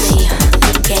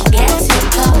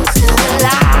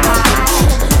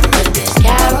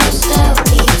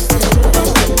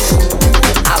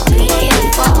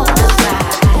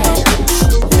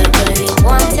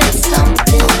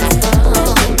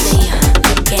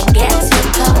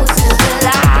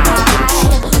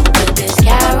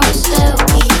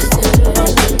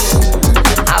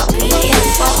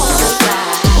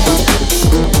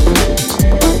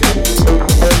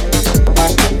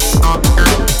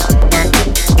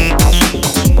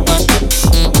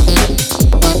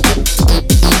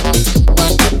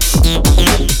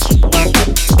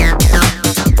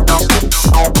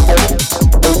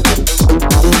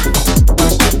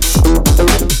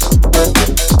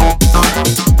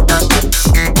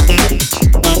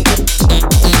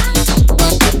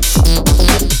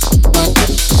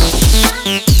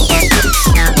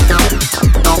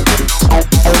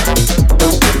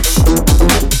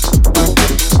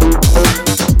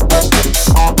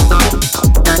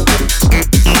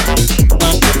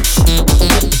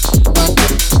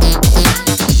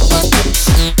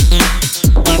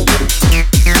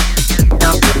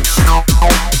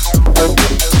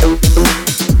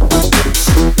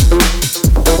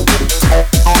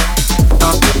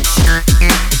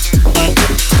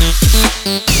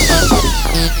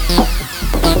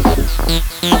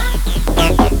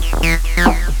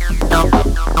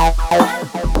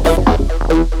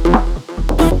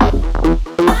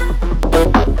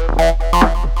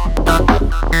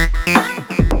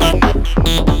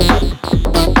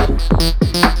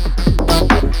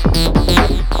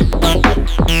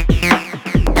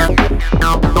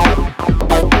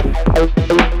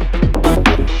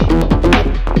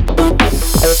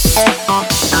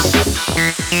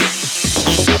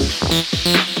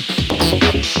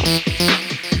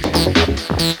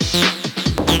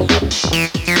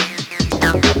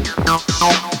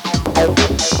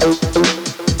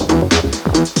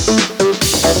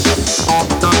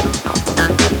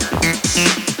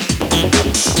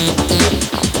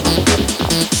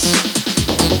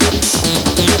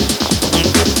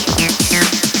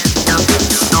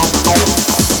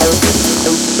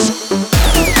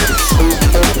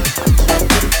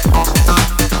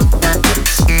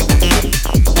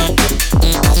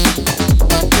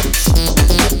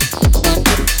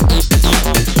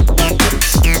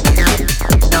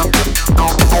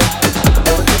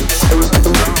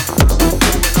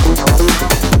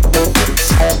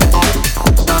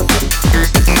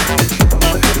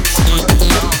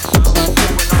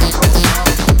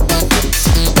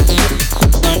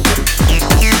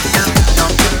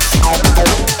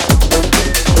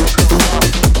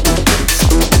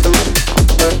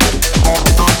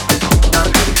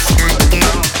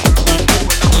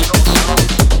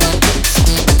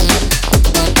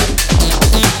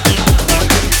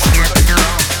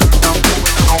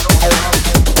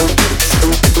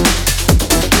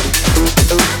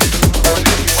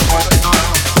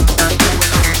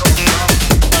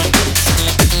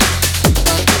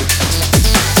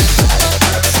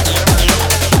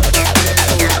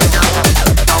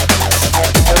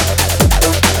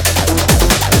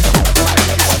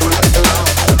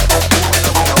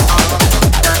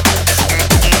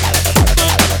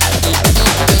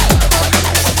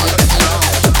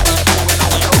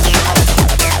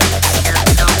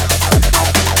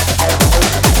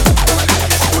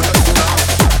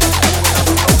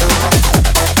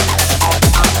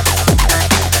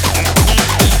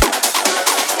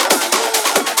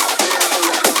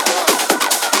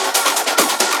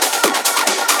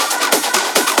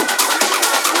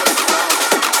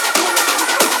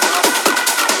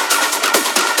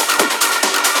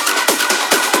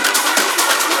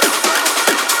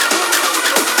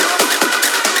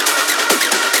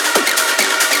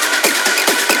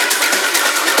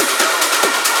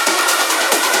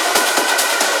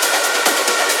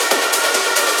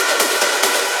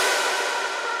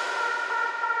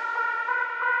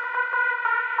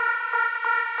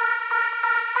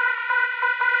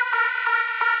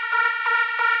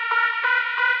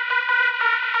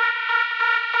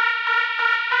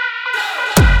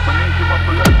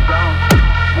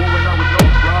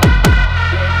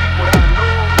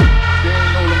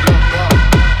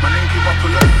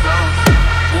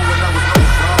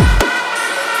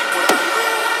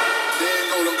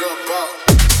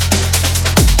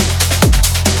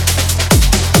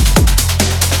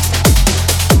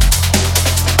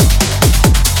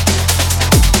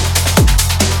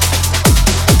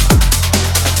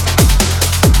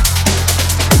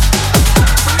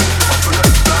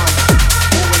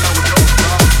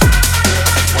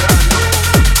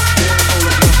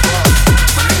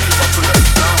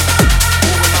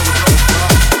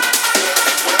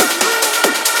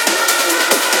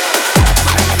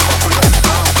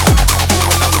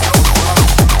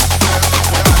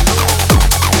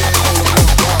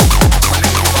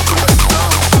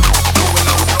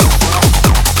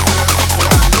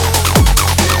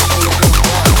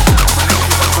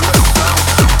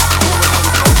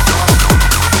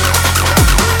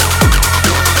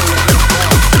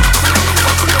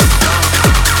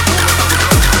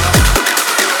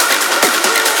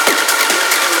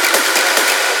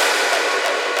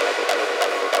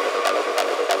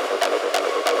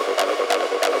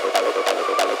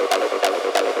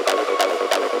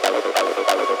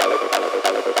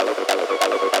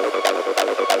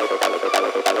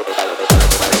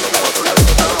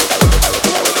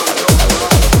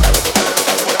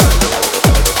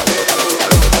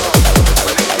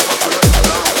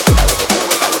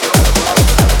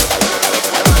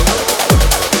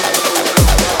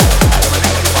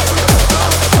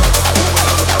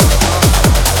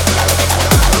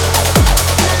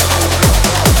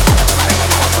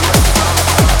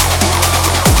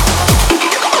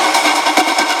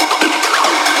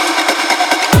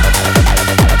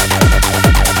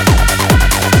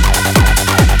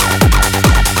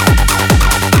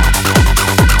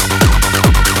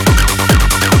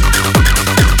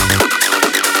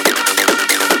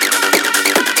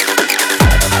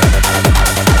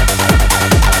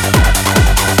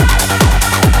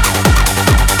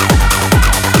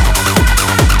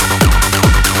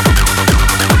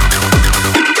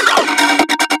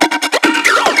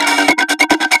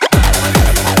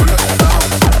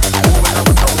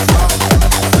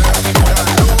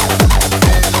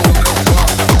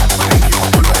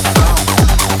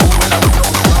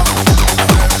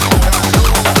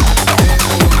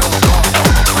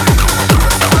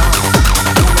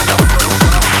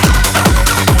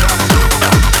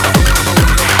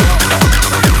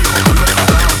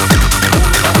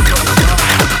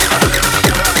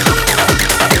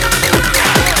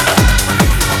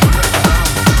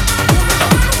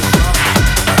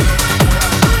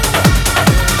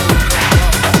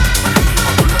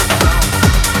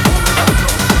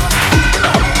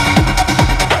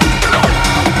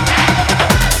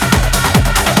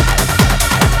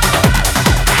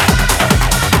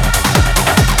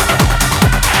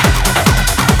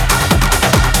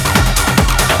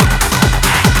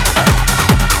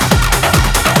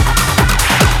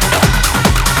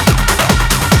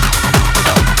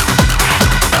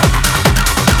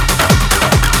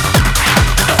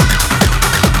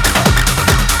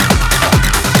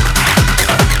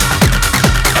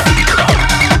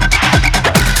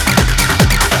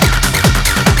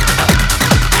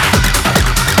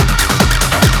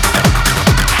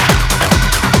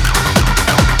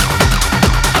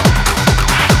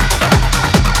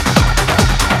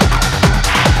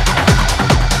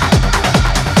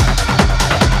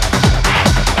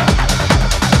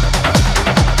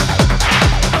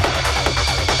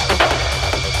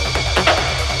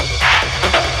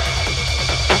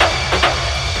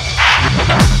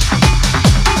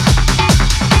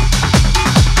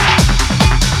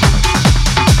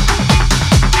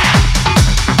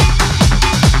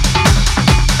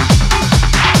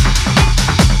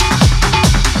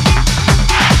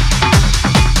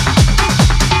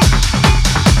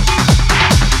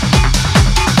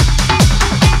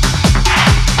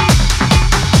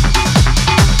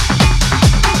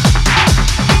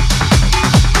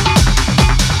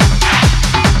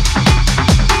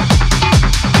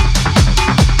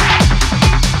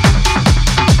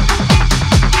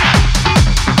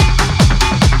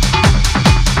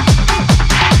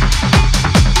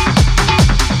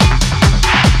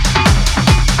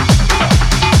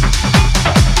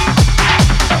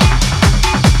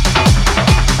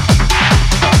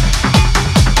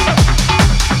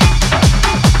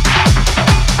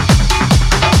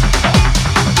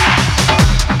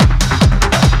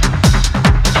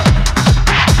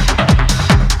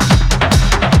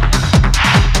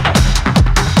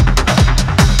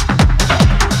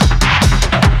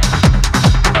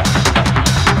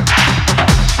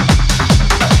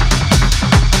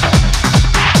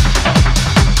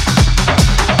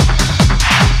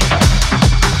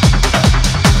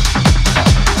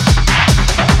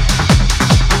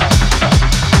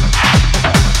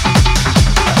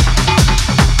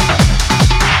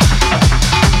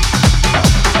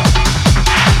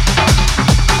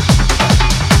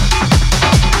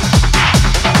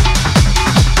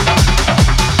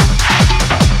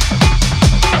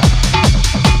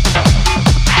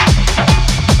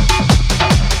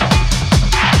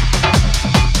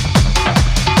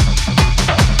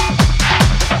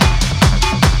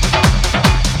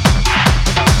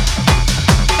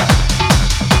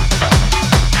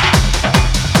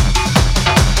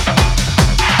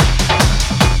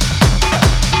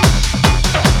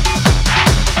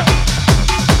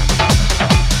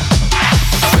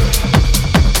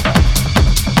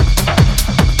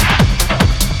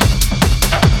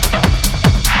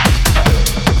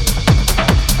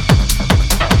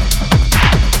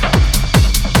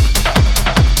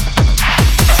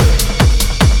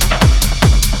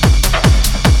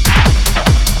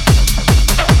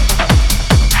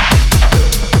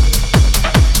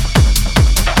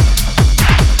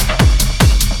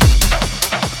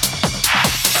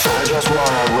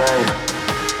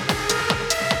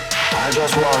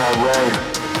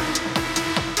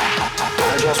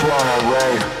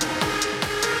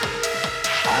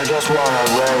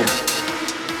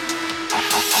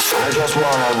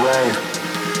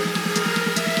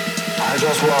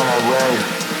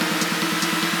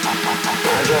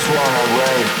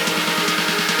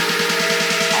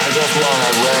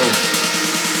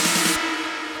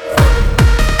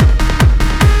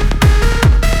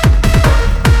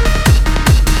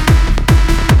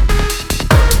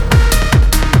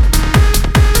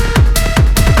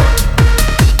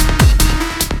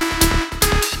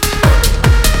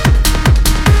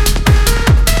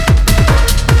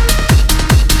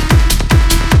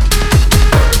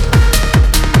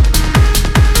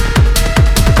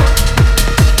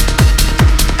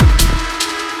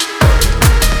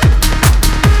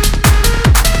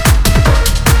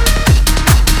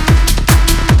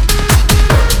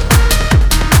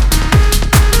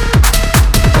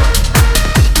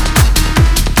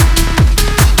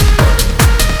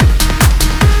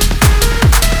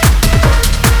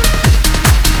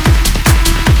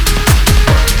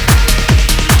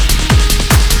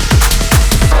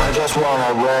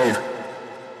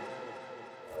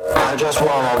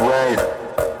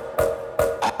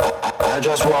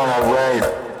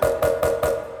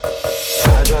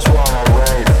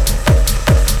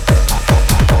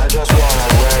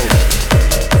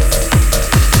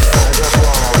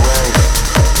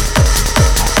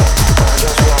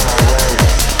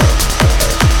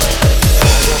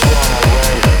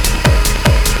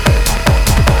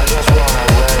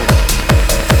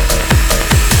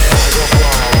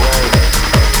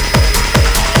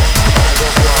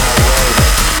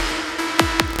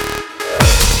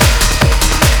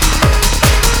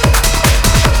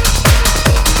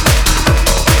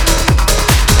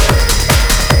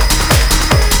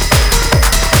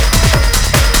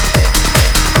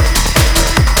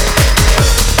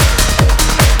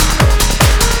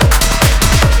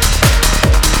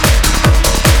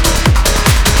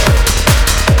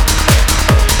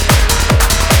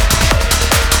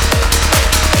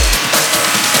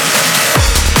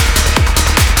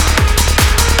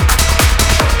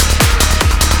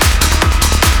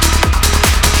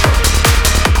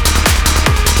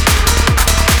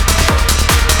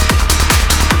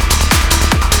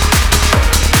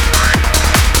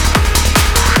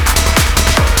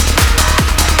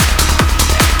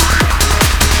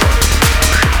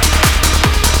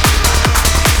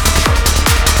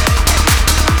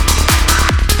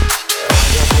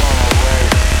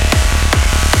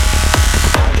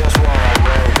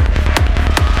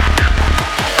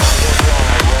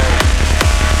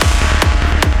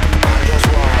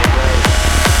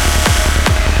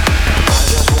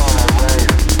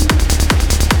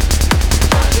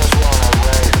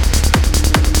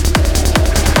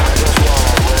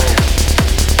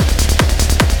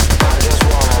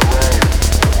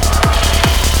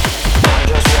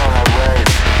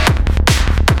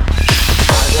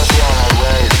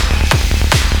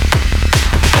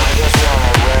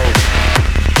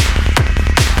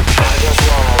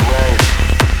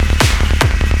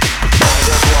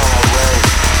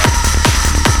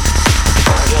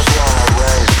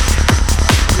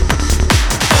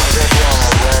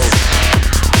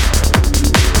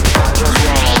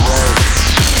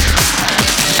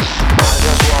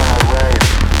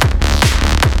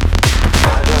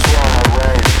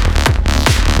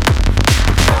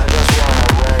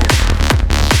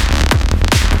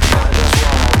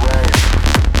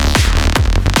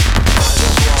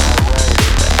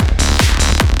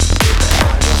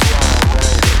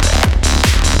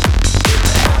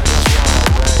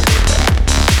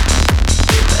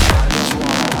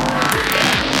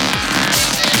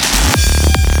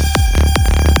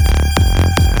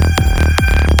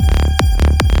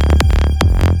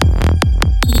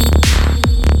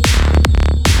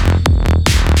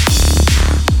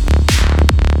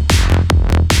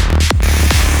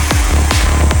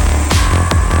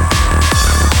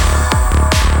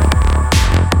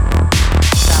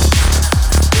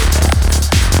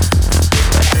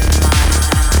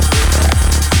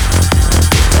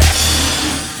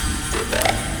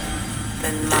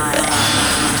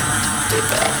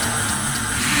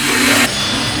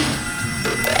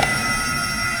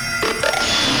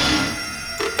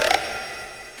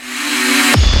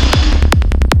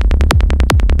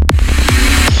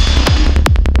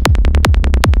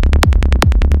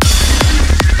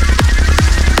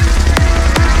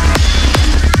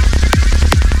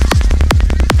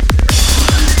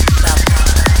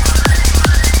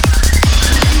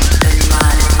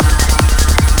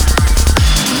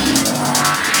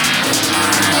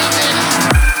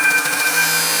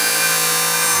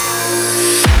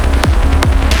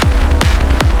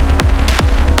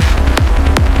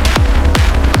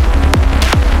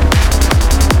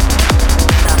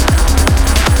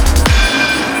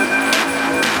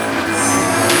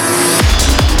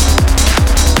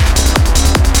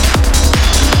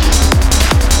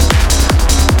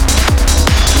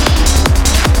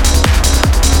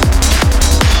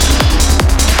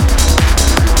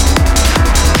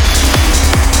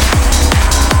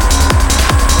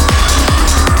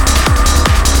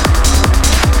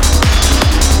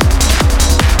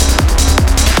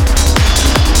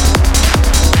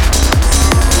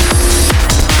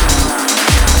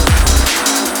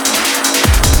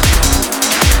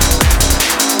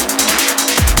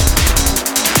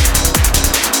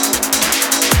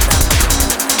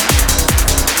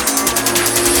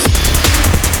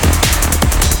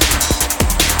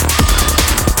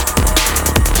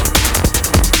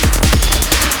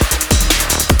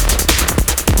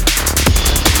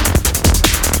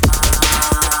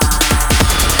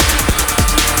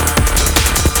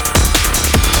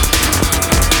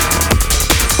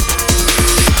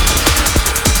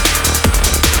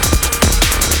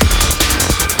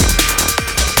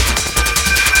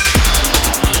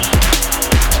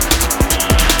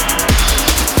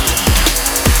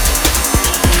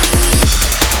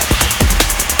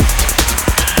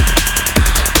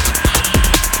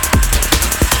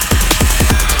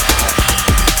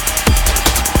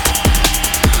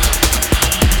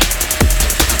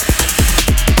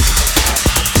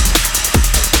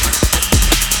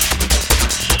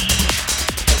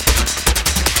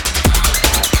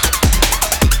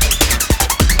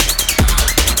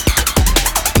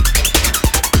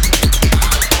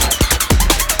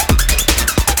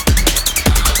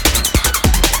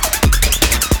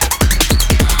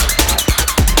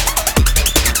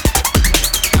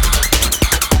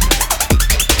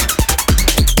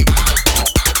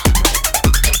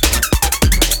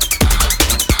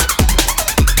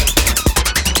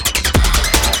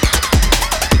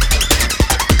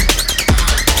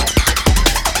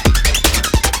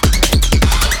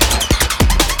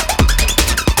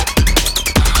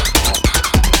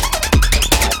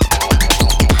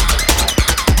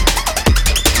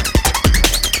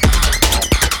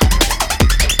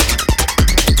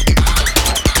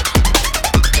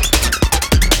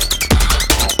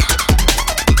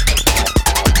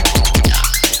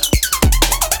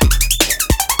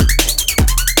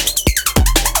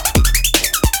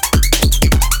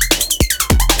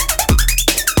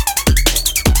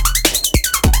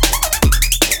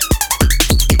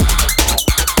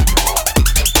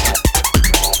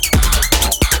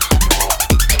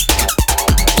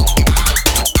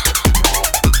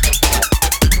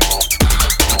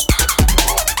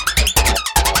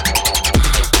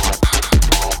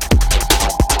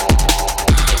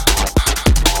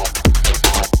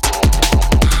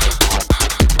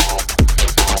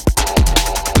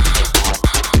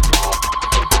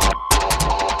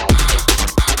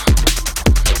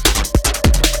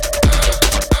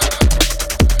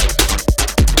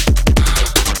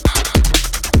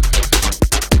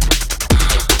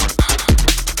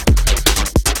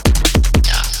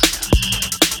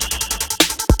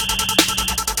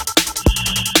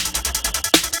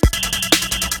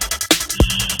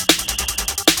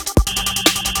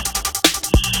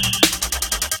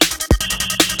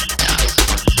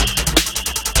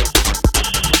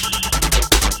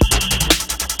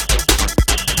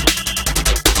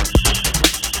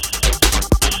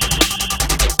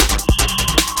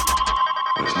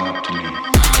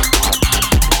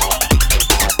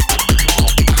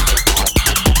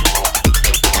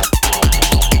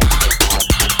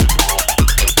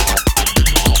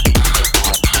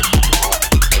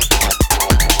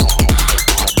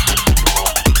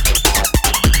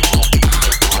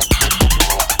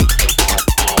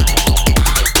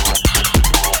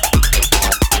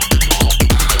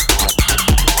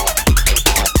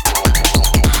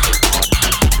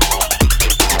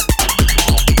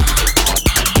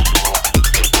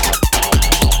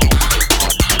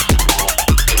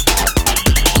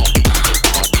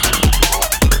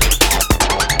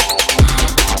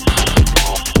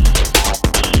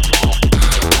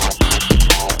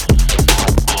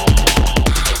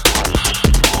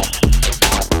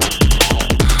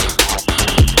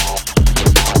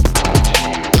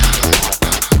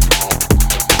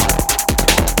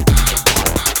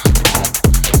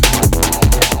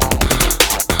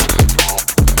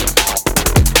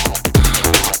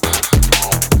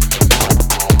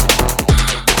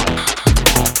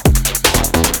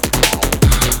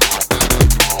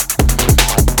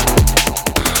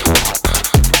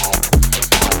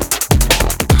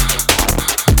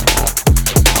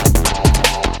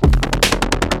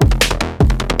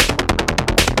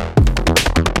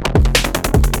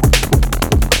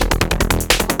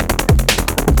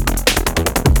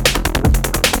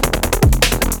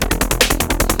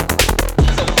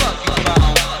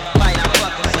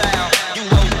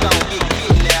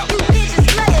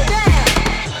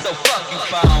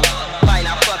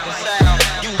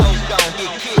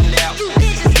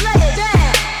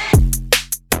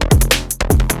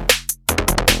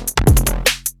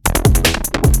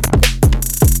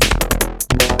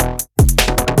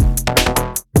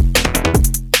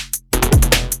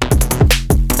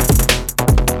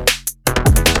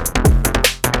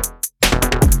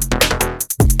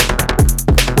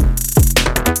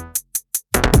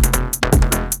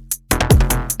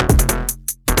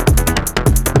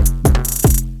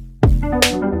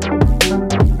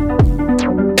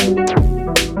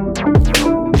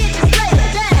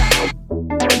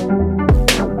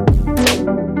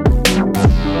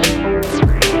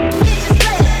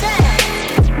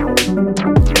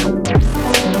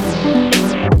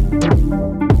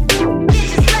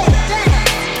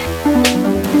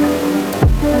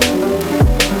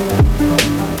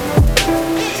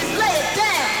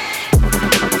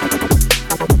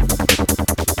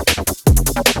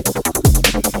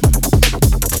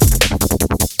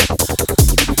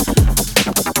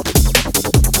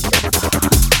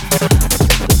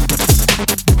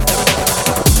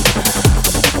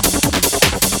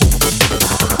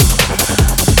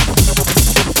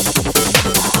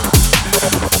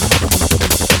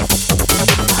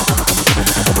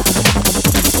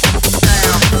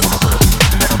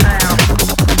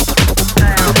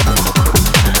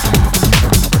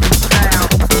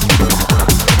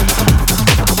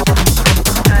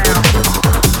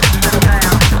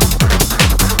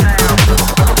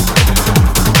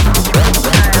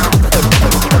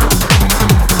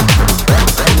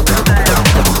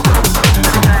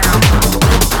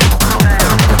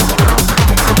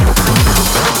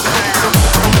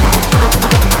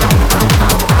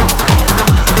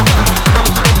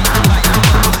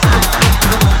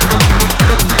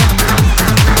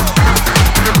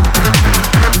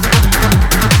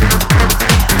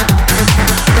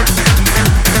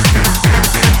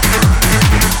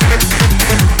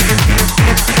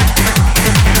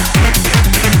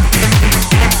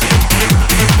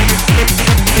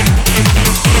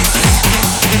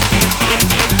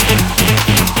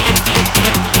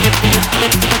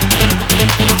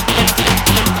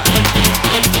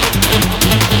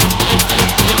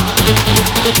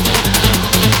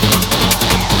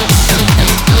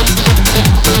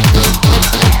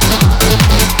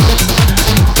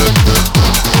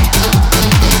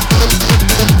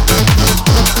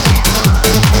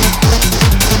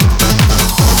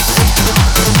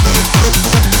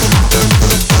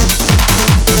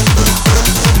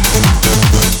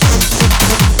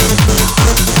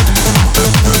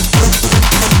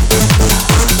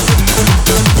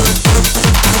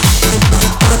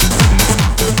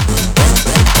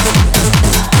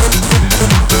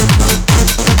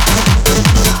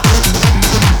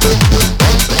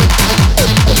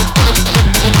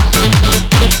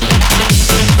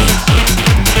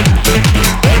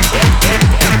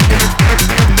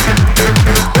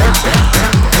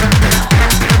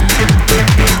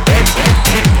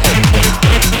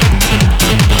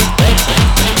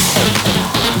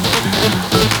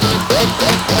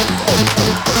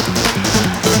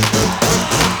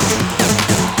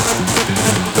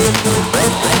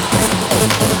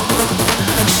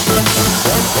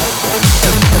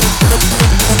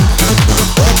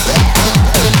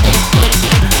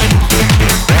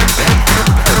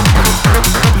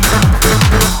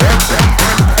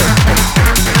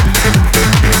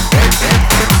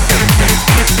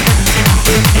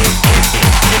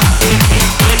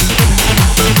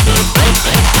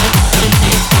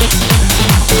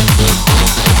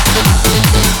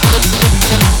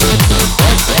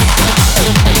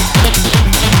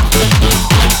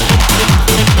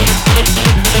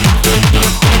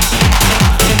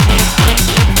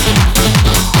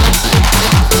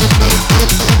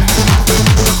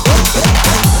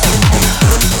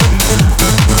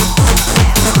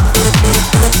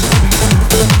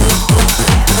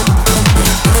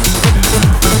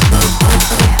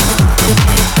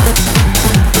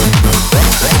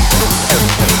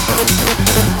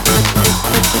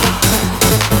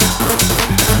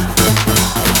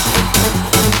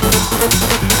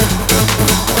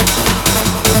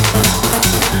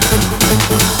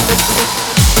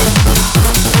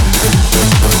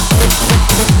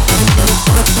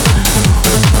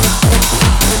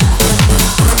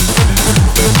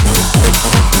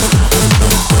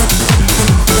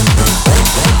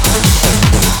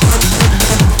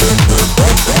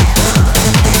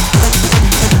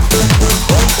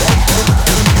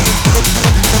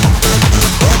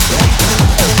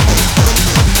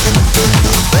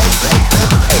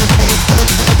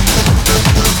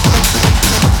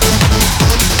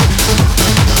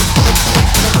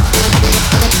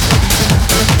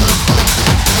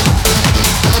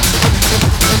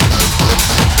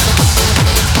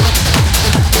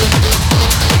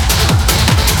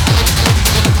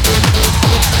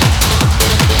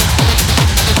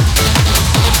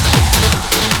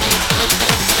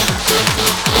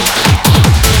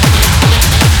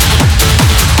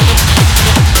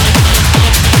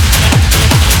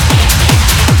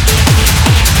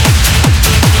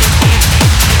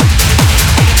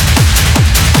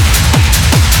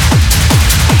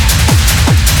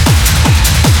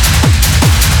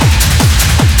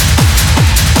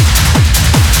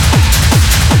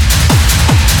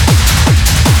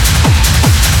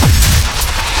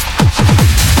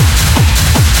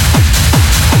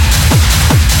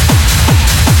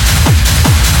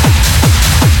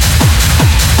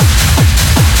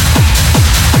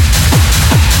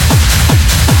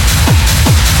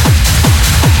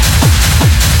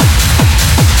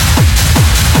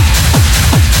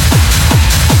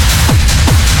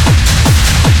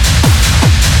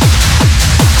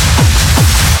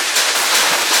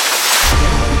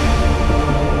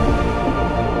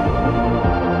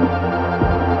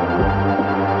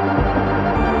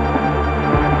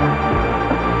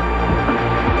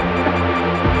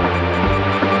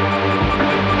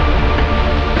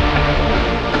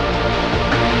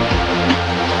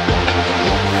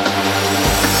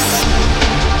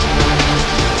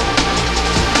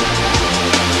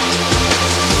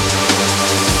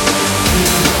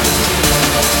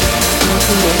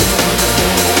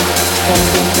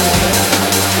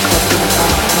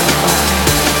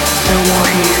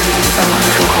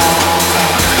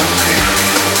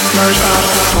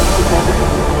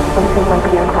Something like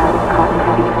pure cloud caught in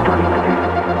heavy stormy weather.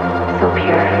 So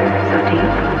pure, so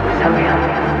deep, so real.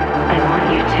 I want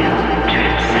you to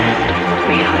transcend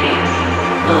realities.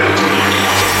 Over to me.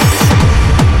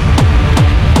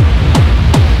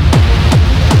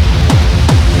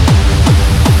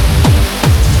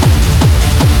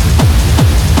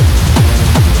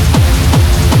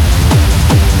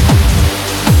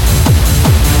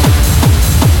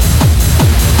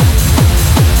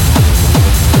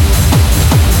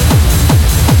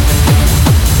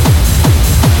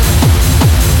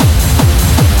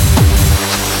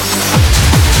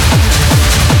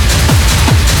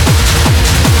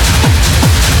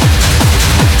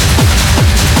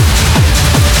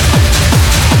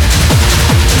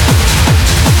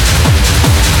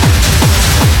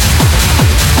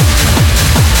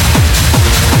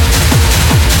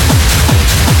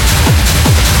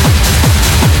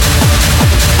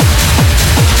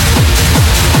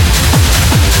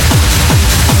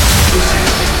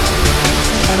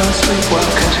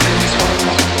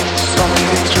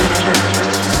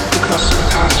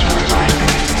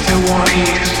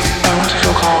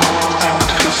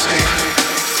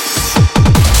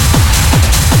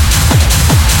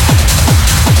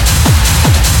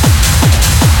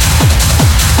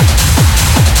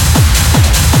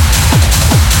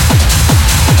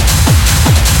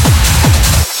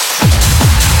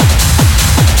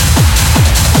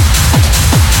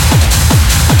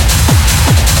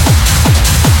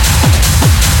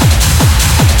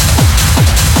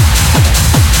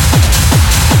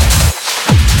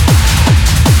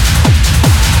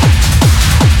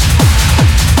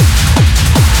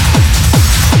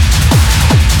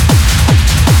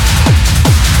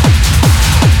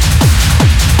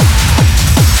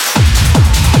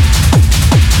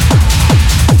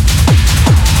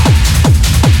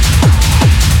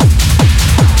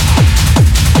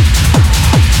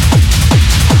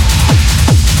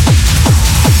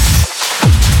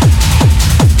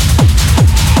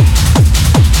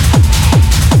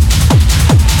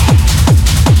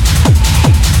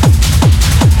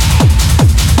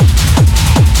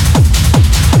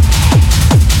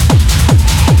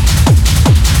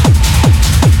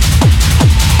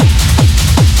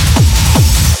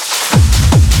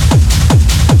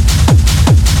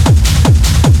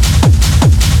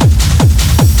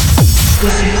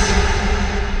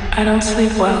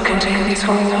 Sleep well, contain these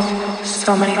hormones.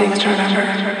 So many things to remember.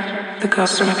 The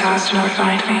ghosts of my past never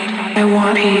find me. I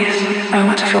want peace. I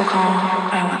want to feel calm.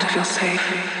 I want to feel safe.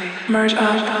 Merge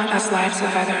up as lights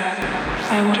of feather.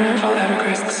 I wonder if I'll ever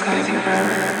grace the skies here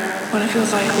forever. When it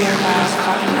feels like we are clouds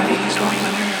caught in heavy stormy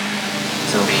weather.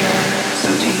 So pure, so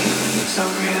deep, so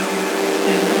real.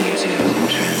 I want you to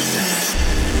transcend.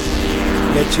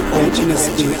 Let your open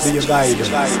spirit be your guide.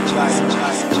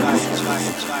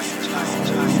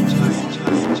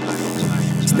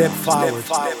 Step forward.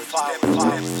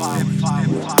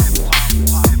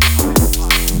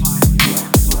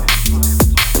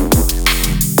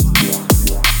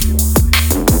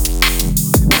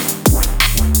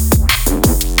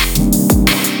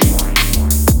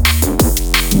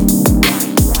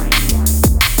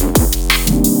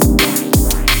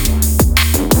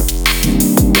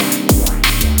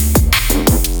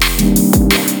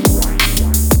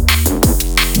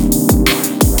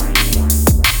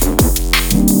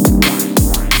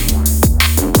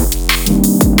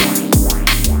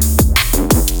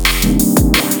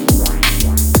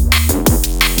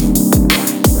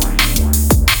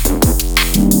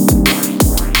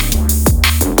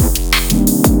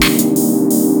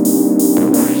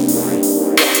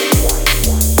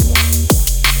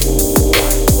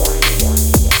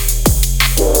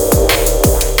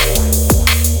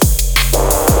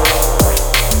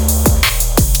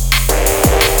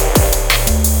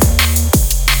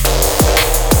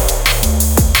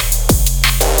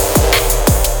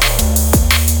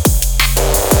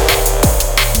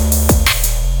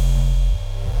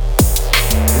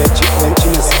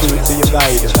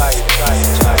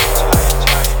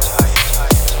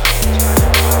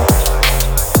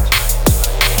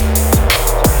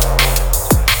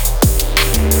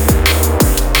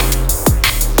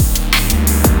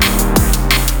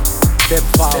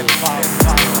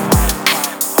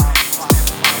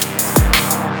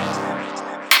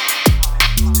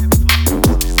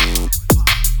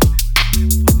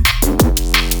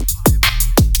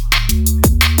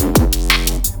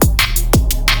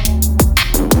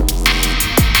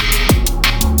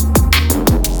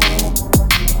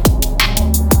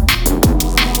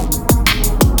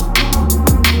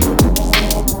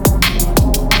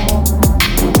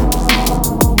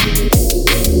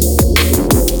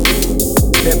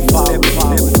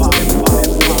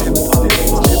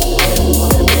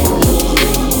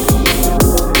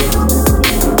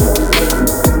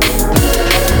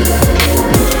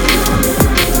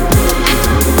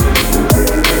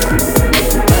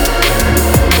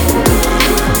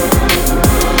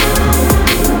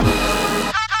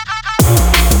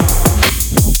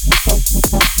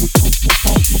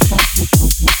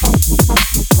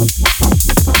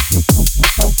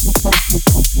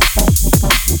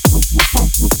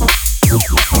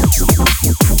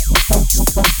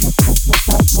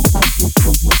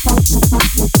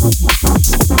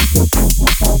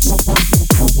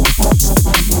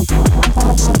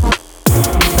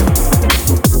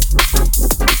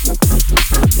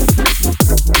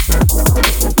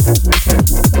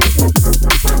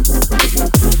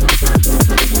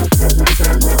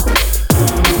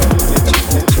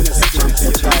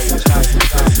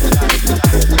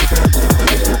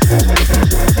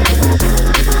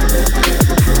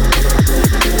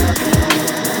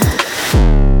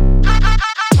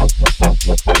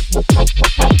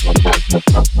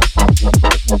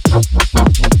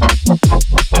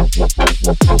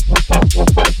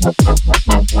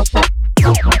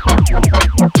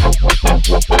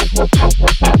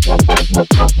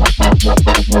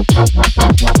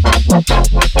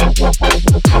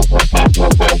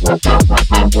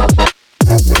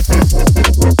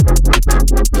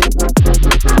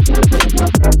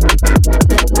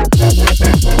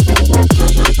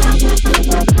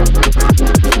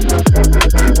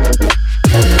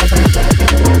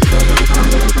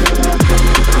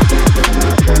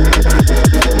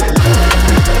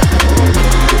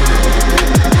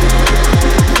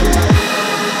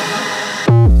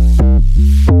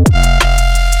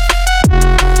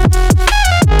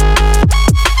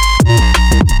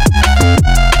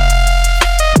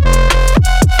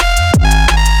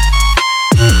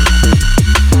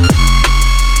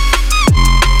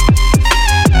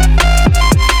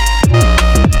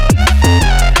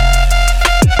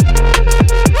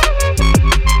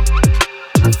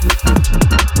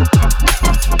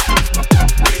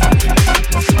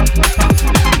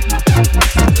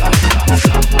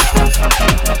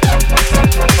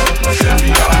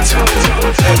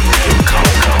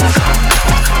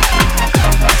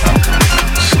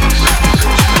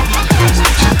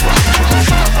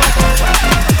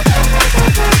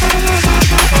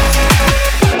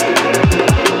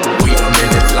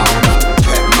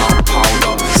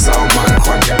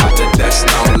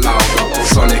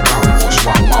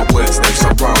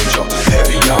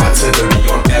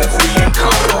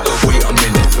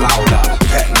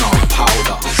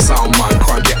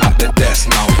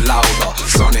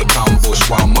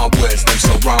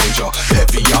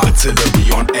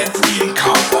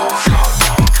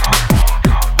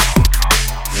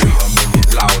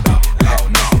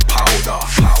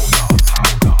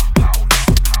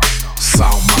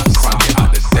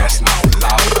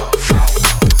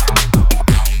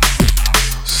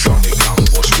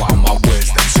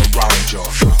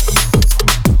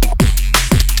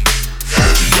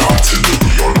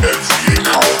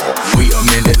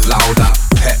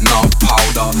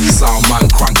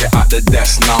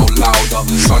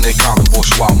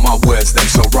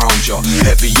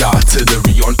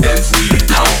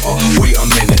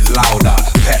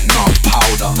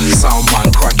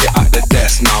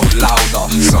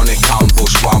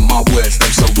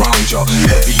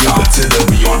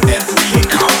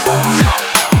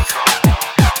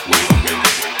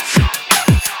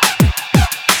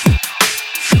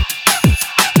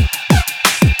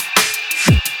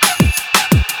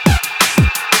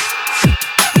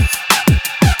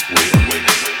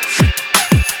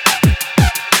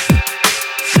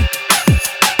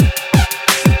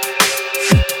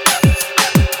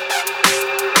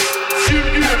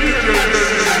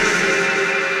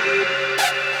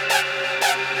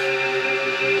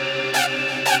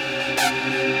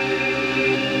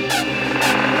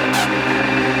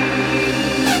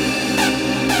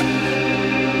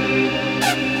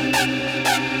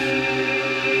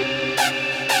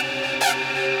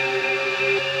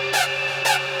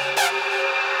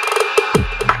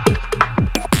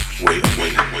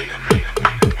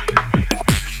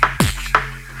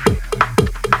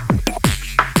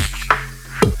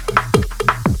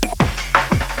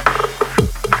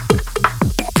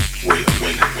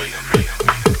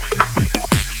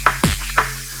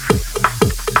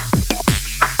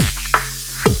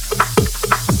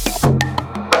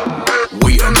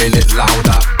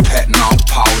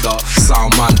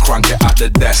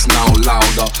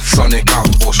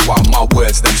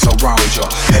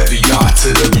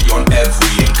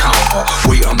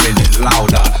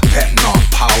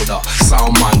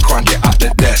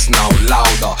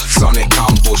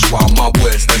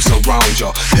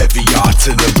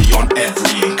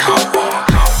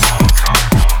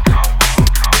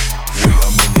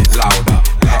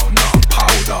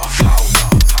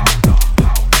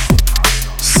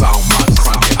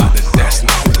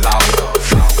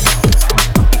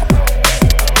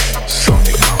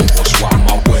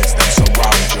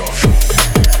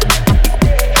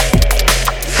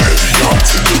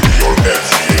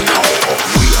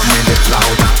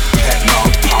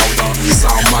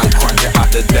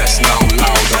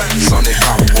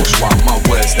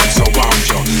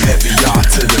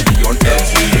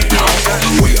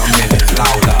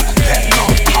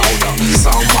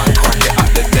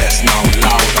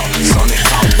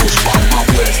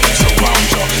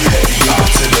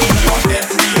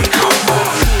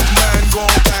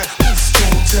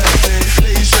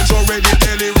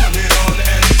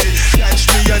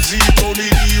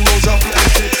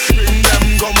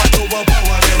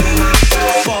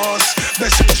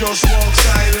 just walk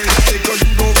silently, cause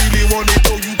you don't really want it,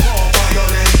 though you talk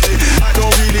violently. I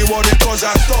don't really want it cause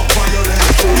I talk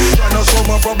violently. Tryna solve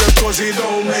my problems cause it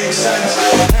don't make sense.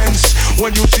 Hence,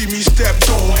 when you see me step,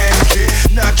 don't envy.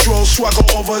 Natural swagger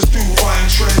others do find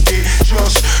trendy.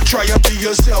 Just try and be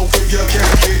yourself if you can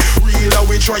be.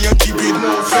 try and keep it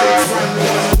more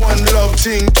fake. One love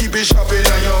thing, keep it sharp in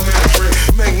your memory.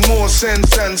 Make more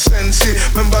sense and sensey.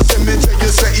 Remember, say me tell you,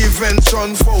 say events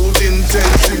unfold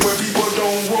intensely, where people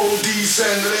don't roll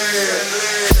decently.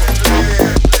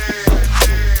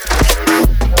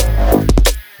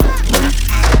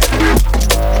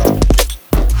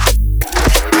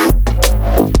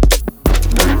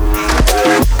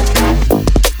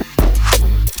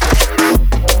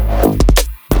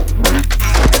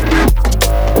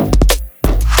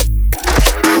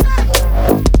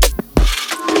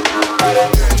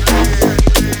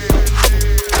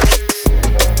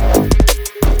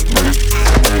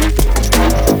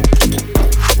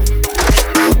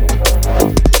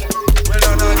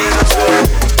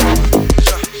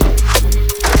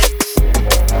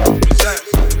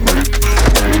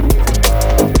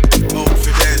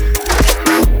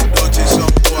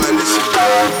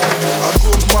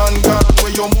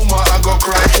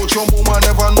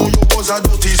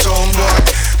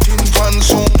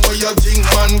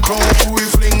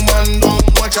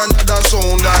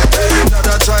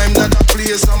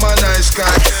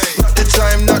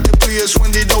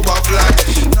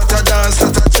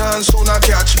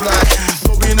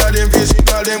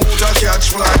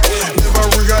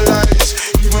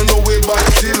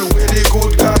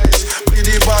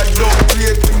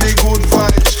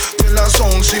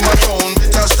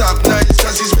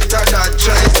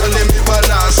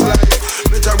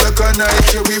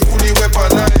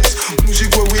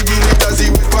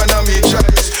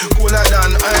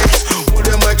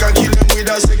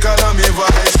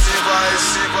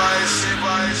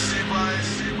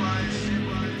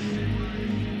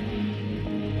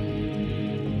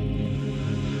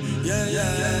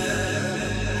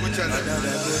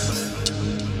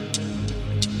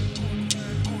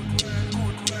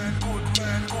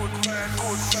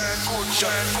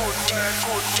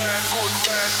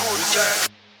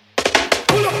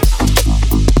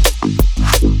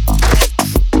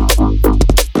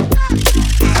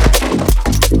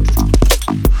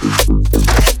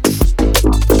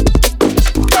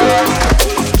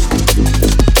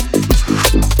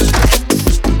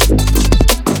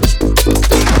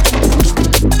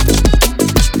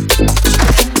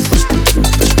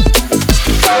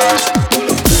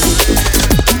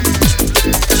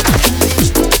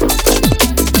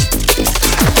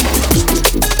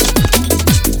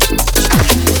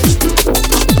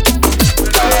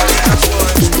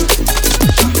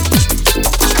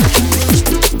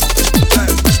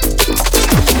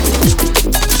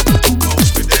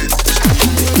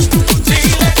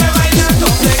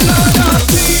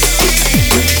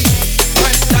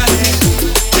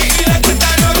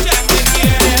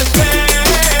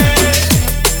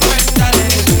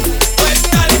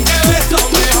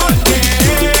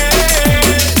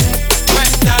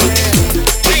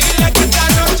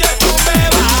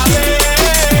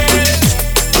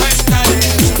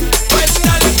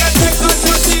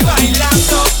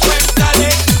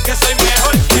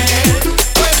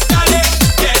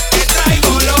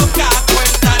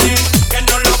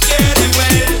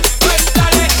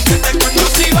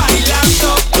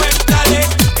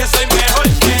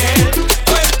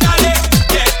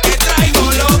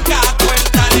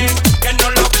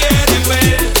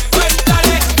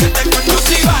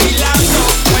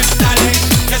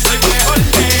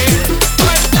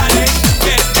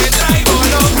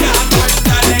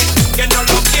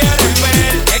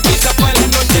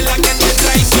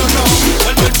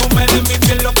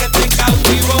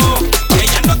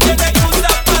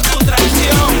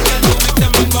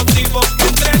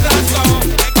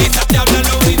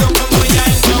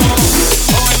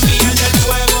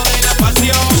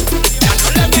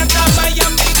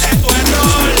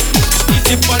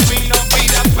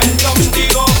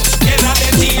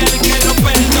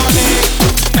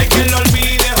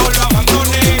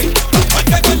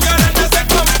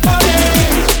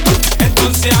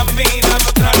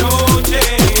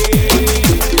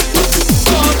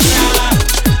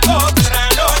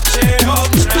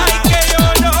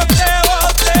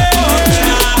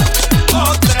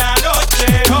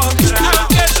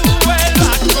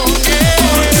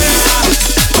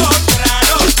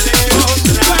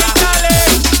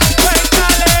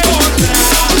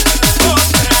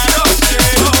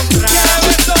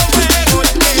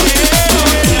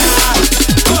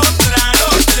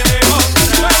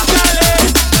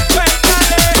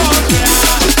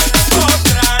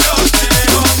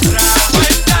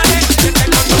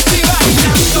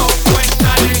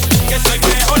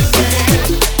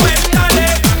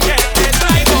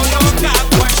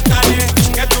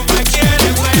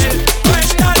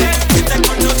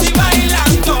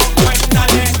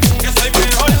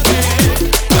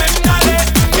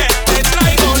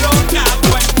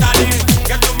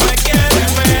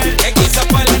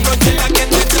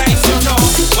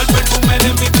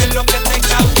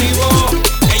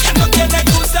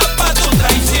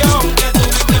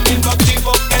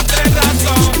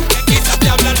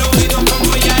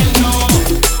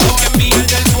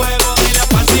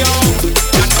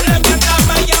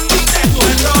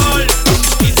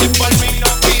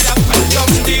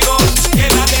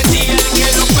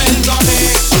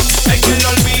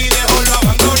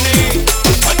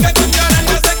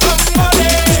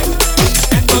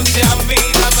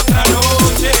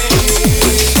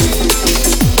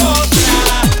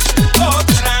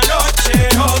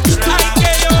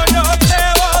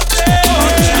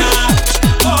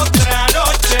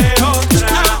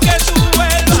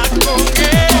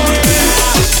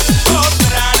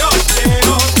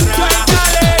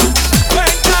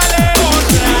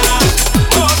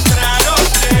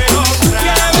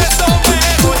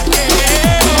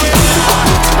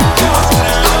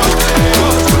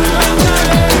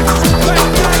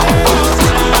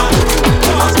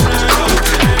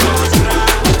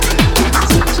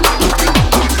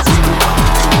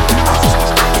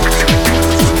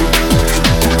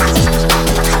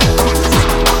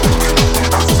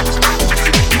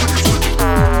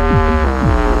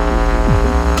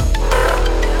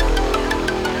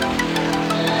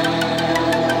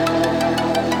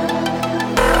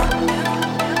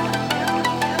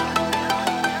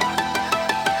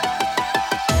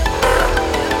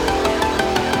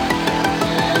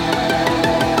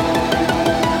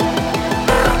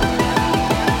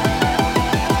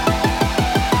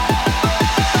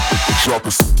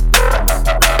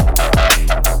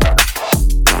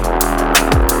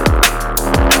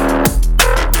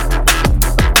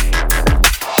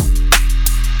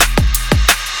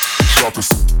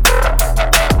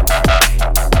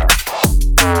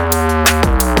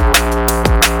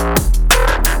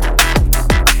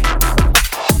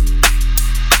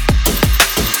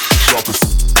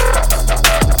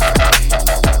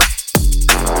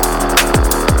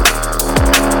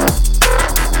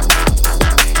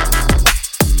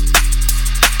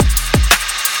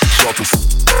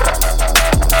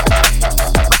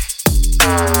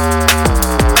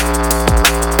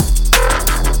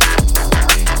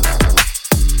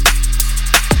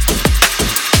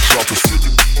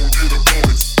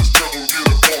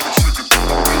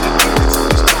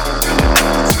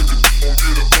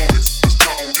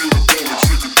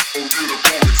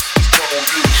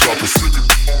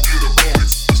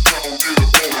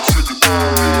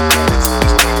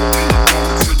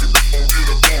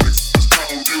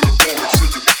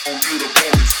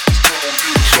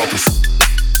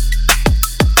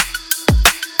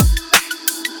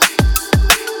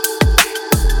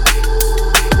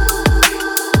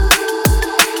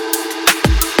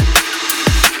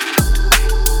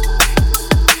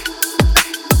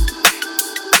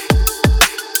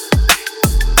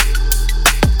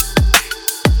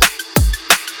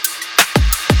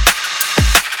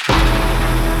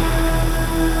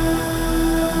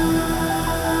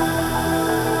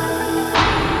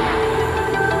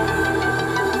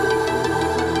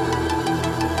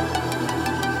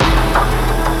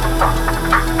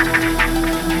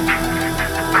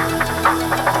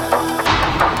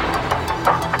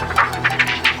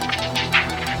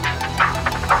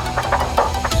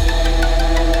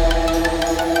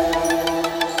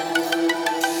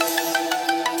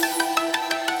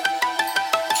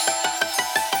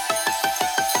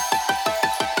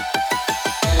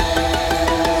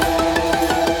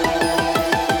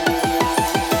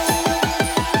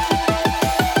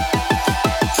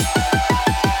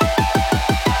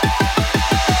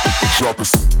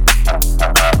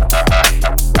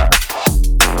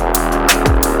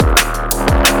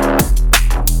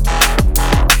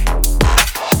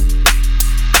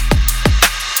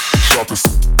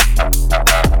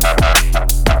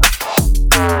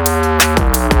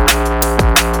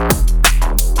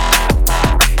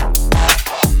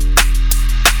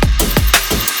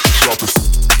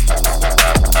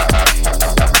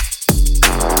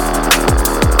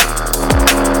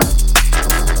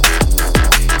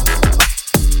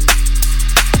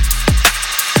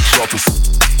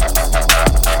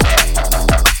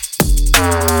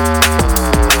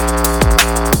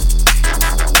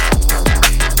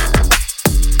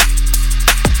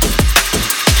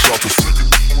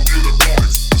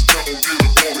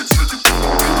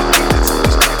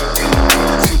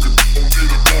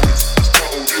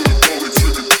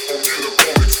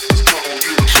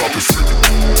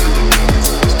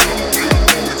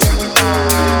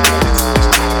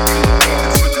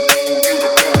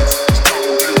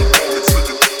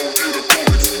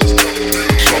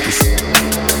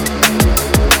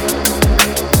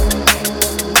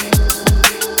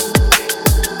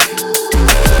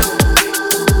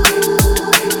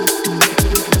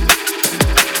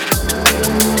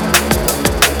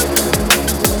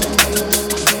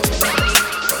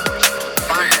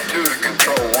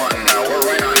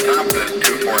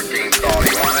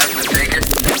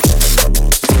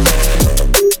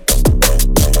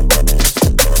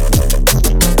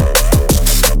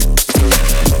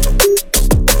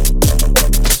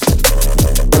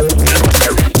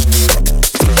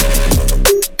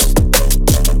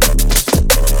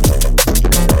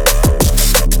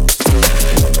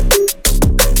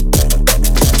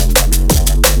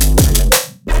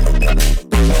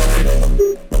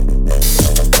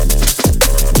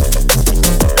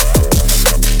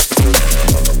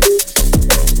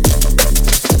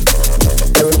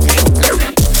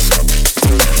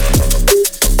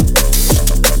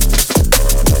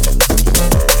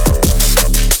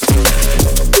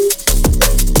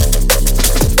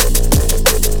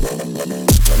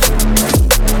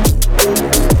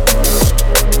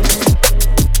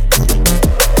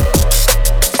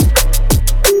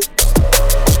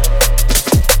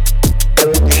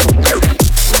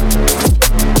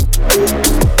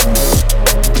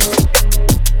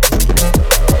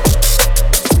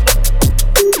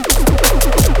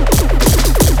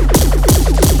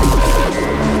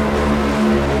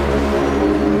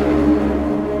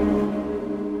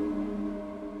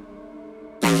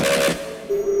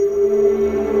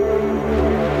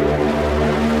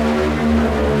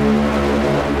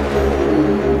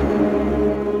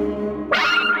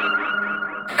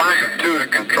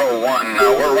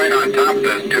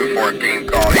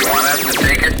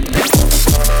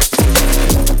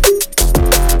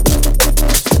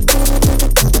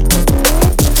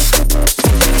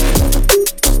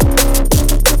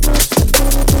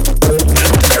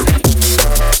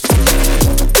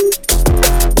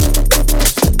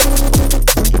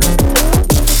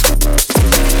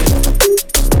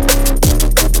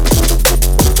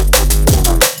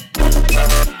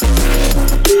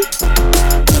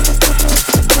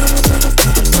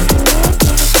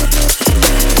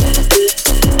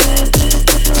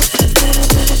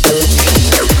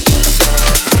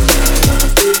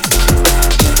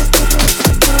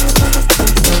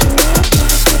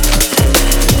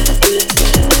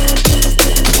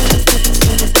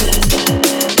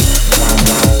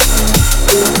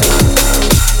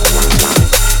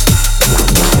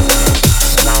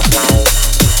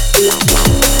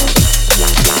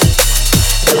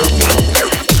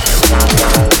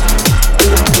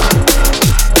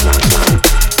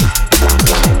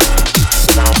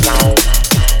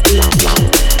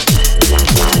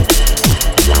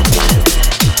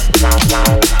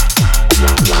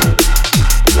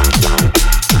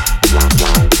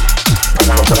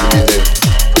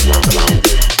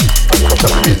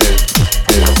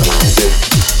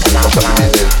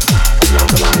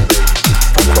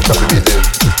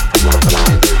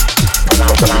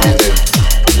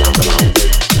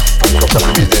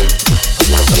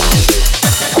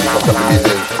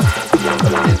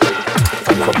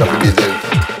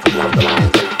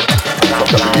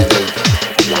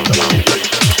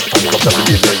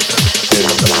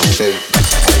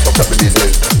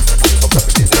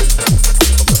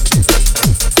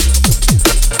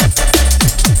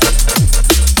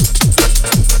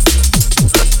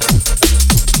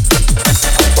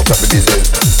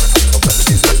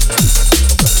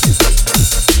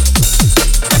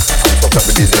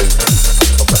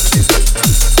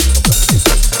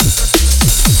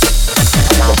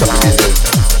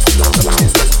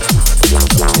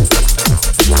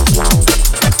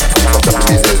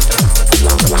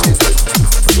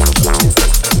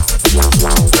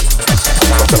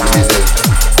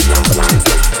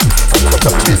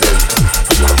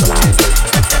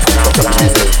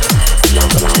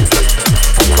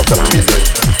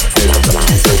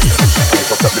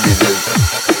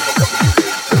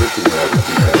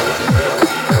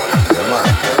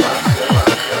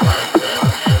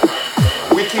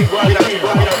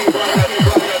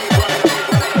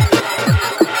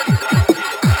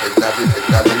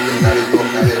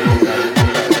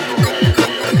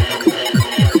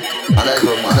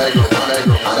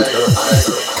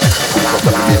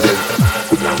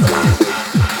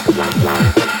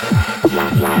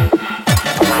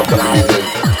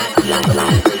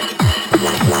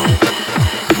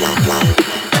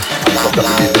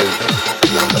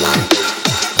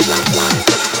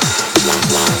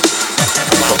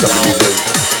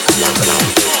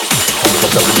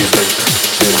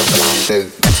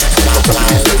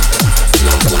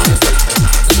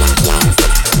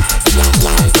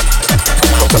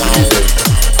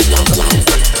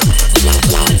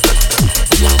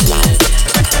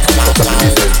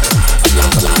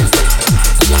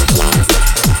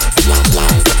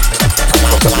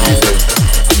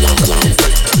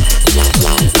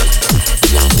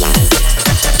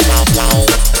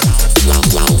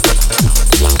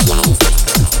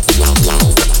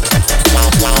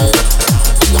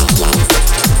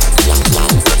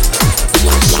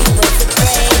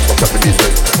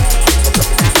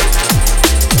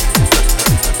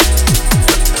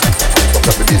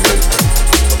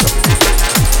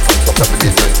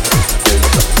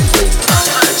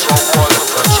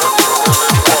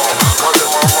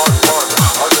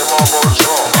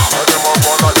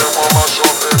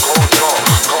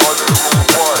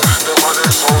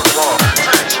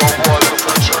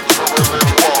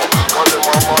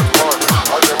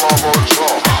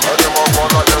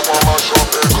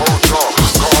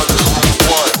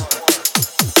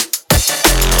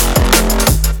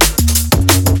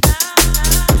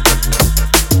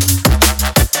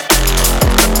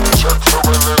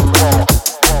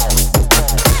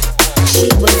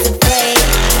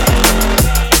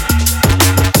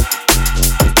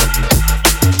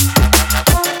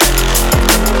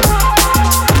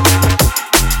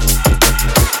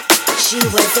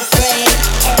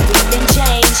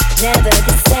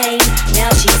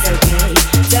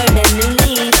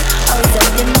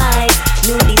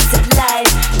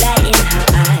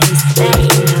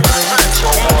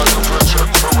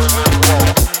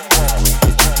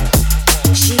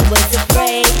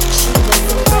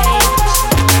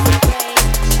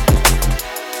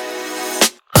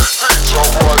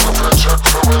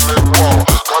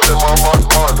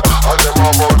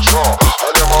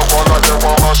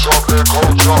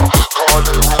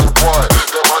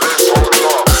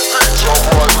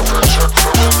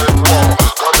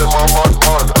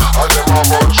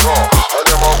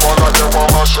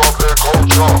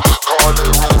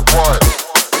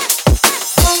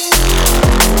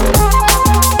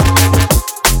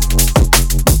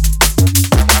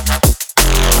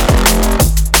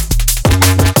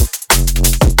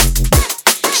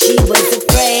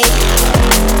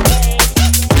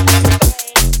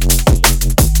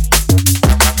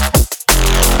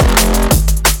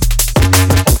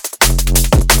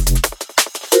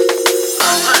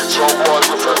 some boy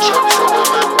with a check for the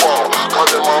live war. Cause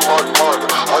them a madman,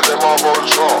 and them a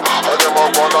vulture. And them a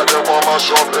gun like them a mash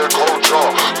up their culture.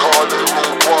 Call it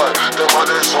rude boy, them a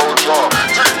they soldier.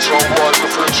 Teach some boy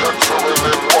with a check for the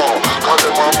live war. Cause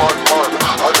them a madman,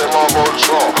 and them a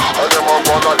vulture. And them a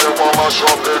gun like them a mash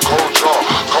up their culture.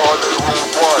 Call it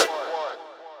rude boy.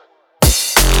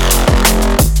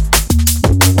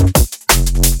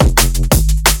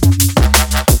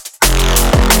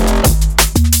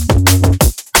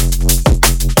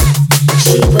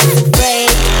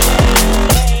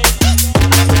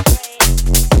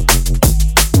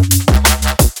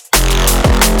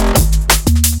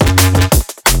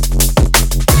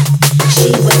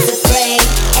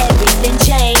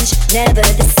 Never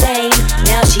the same,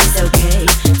 now she's okay.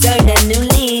 Turn a new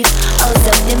leaf,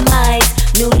 also demise.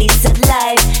 New leaves of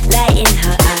life, light in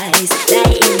her eyes,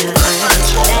 light in her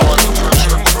eyes, light in her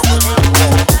eyes.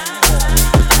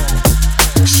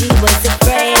 She was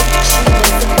afraid, she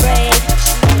was afraid.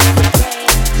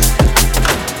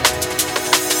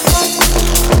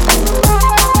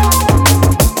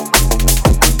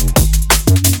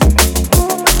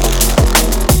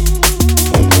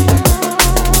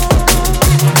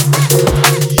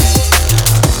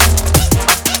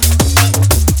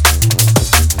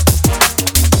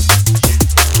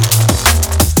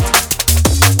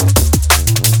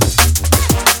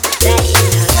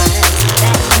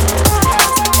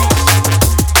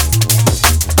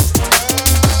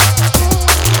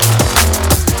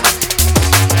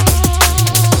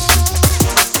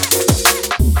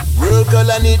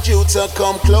 To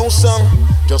come closer,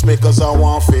 just because I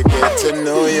want to get to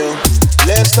know you.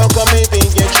 Let's talk or maybe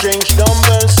exchange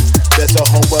numbers. There's a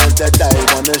whole world that I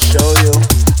wanna show you.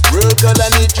 Real girl,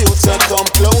 I need you to come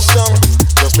closer,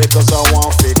 just because I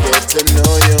want to get to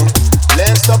know you.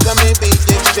 Let's talk or maybe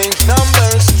exchange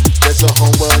numbers. There's a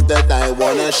whole world that I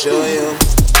wanna show you.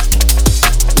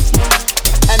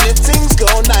 And if things go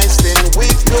nice, then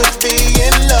we could be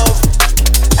in love.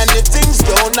 And if things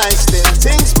go nice, then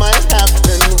things might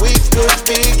happen. We could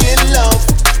be in love.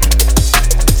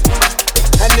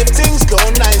 And if things go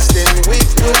nice, then we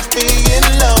could be in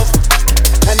love.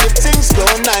 And if things go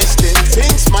nice, then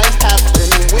things might happen.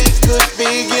 We could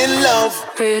be in love.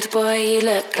 Rude boy, you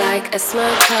look like a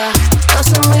smoker. Got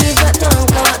some weed but don't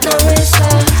got no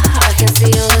whistler. I can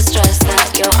see all the stress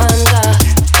that you're under.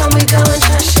 Can we go and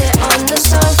trash it on the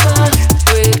sofa?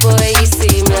 Rude boy, you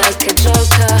seem like a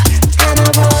joker. Can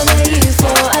I bother you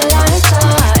for a lighter?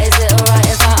 Is it alright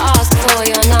if I ask for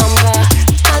your number?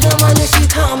 I don't mind if you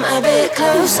come a bit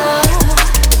closer.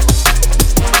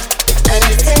 And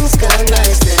if things go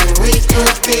nice, then we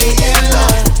could be in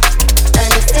love. And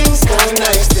if things go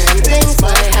nice, then things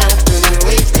might happen.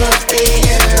 We could be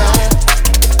in love.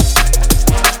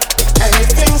 And if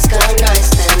things go nice,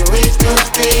 then we could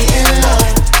be in love.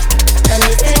 And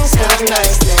if things go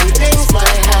nice, then things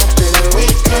might happen. We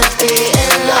could be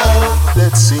in love.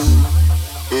 Let's see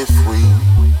if we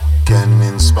can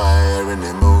inspire an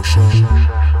emotion.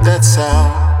 That's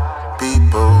how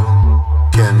people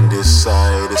can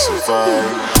decide to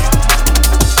survive.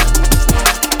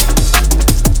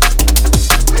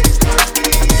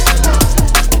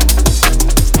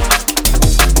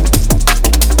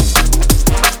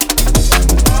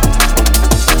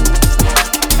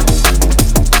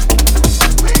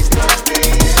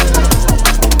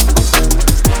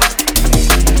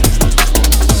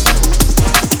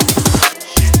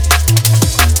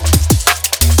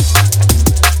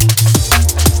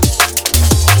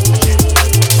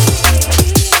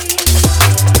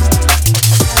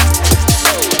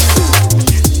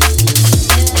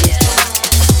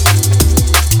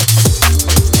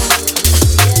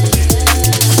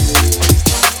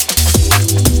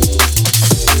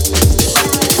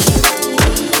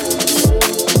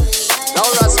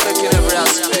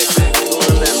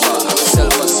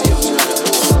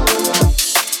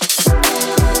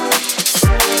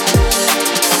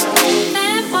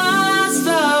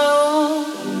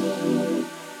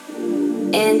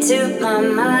 Into my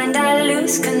mind, I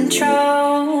lose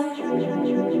control.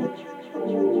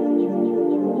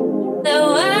 There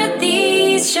were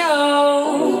these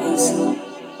shows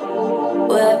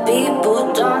where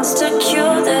people dance to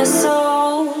cure their soul.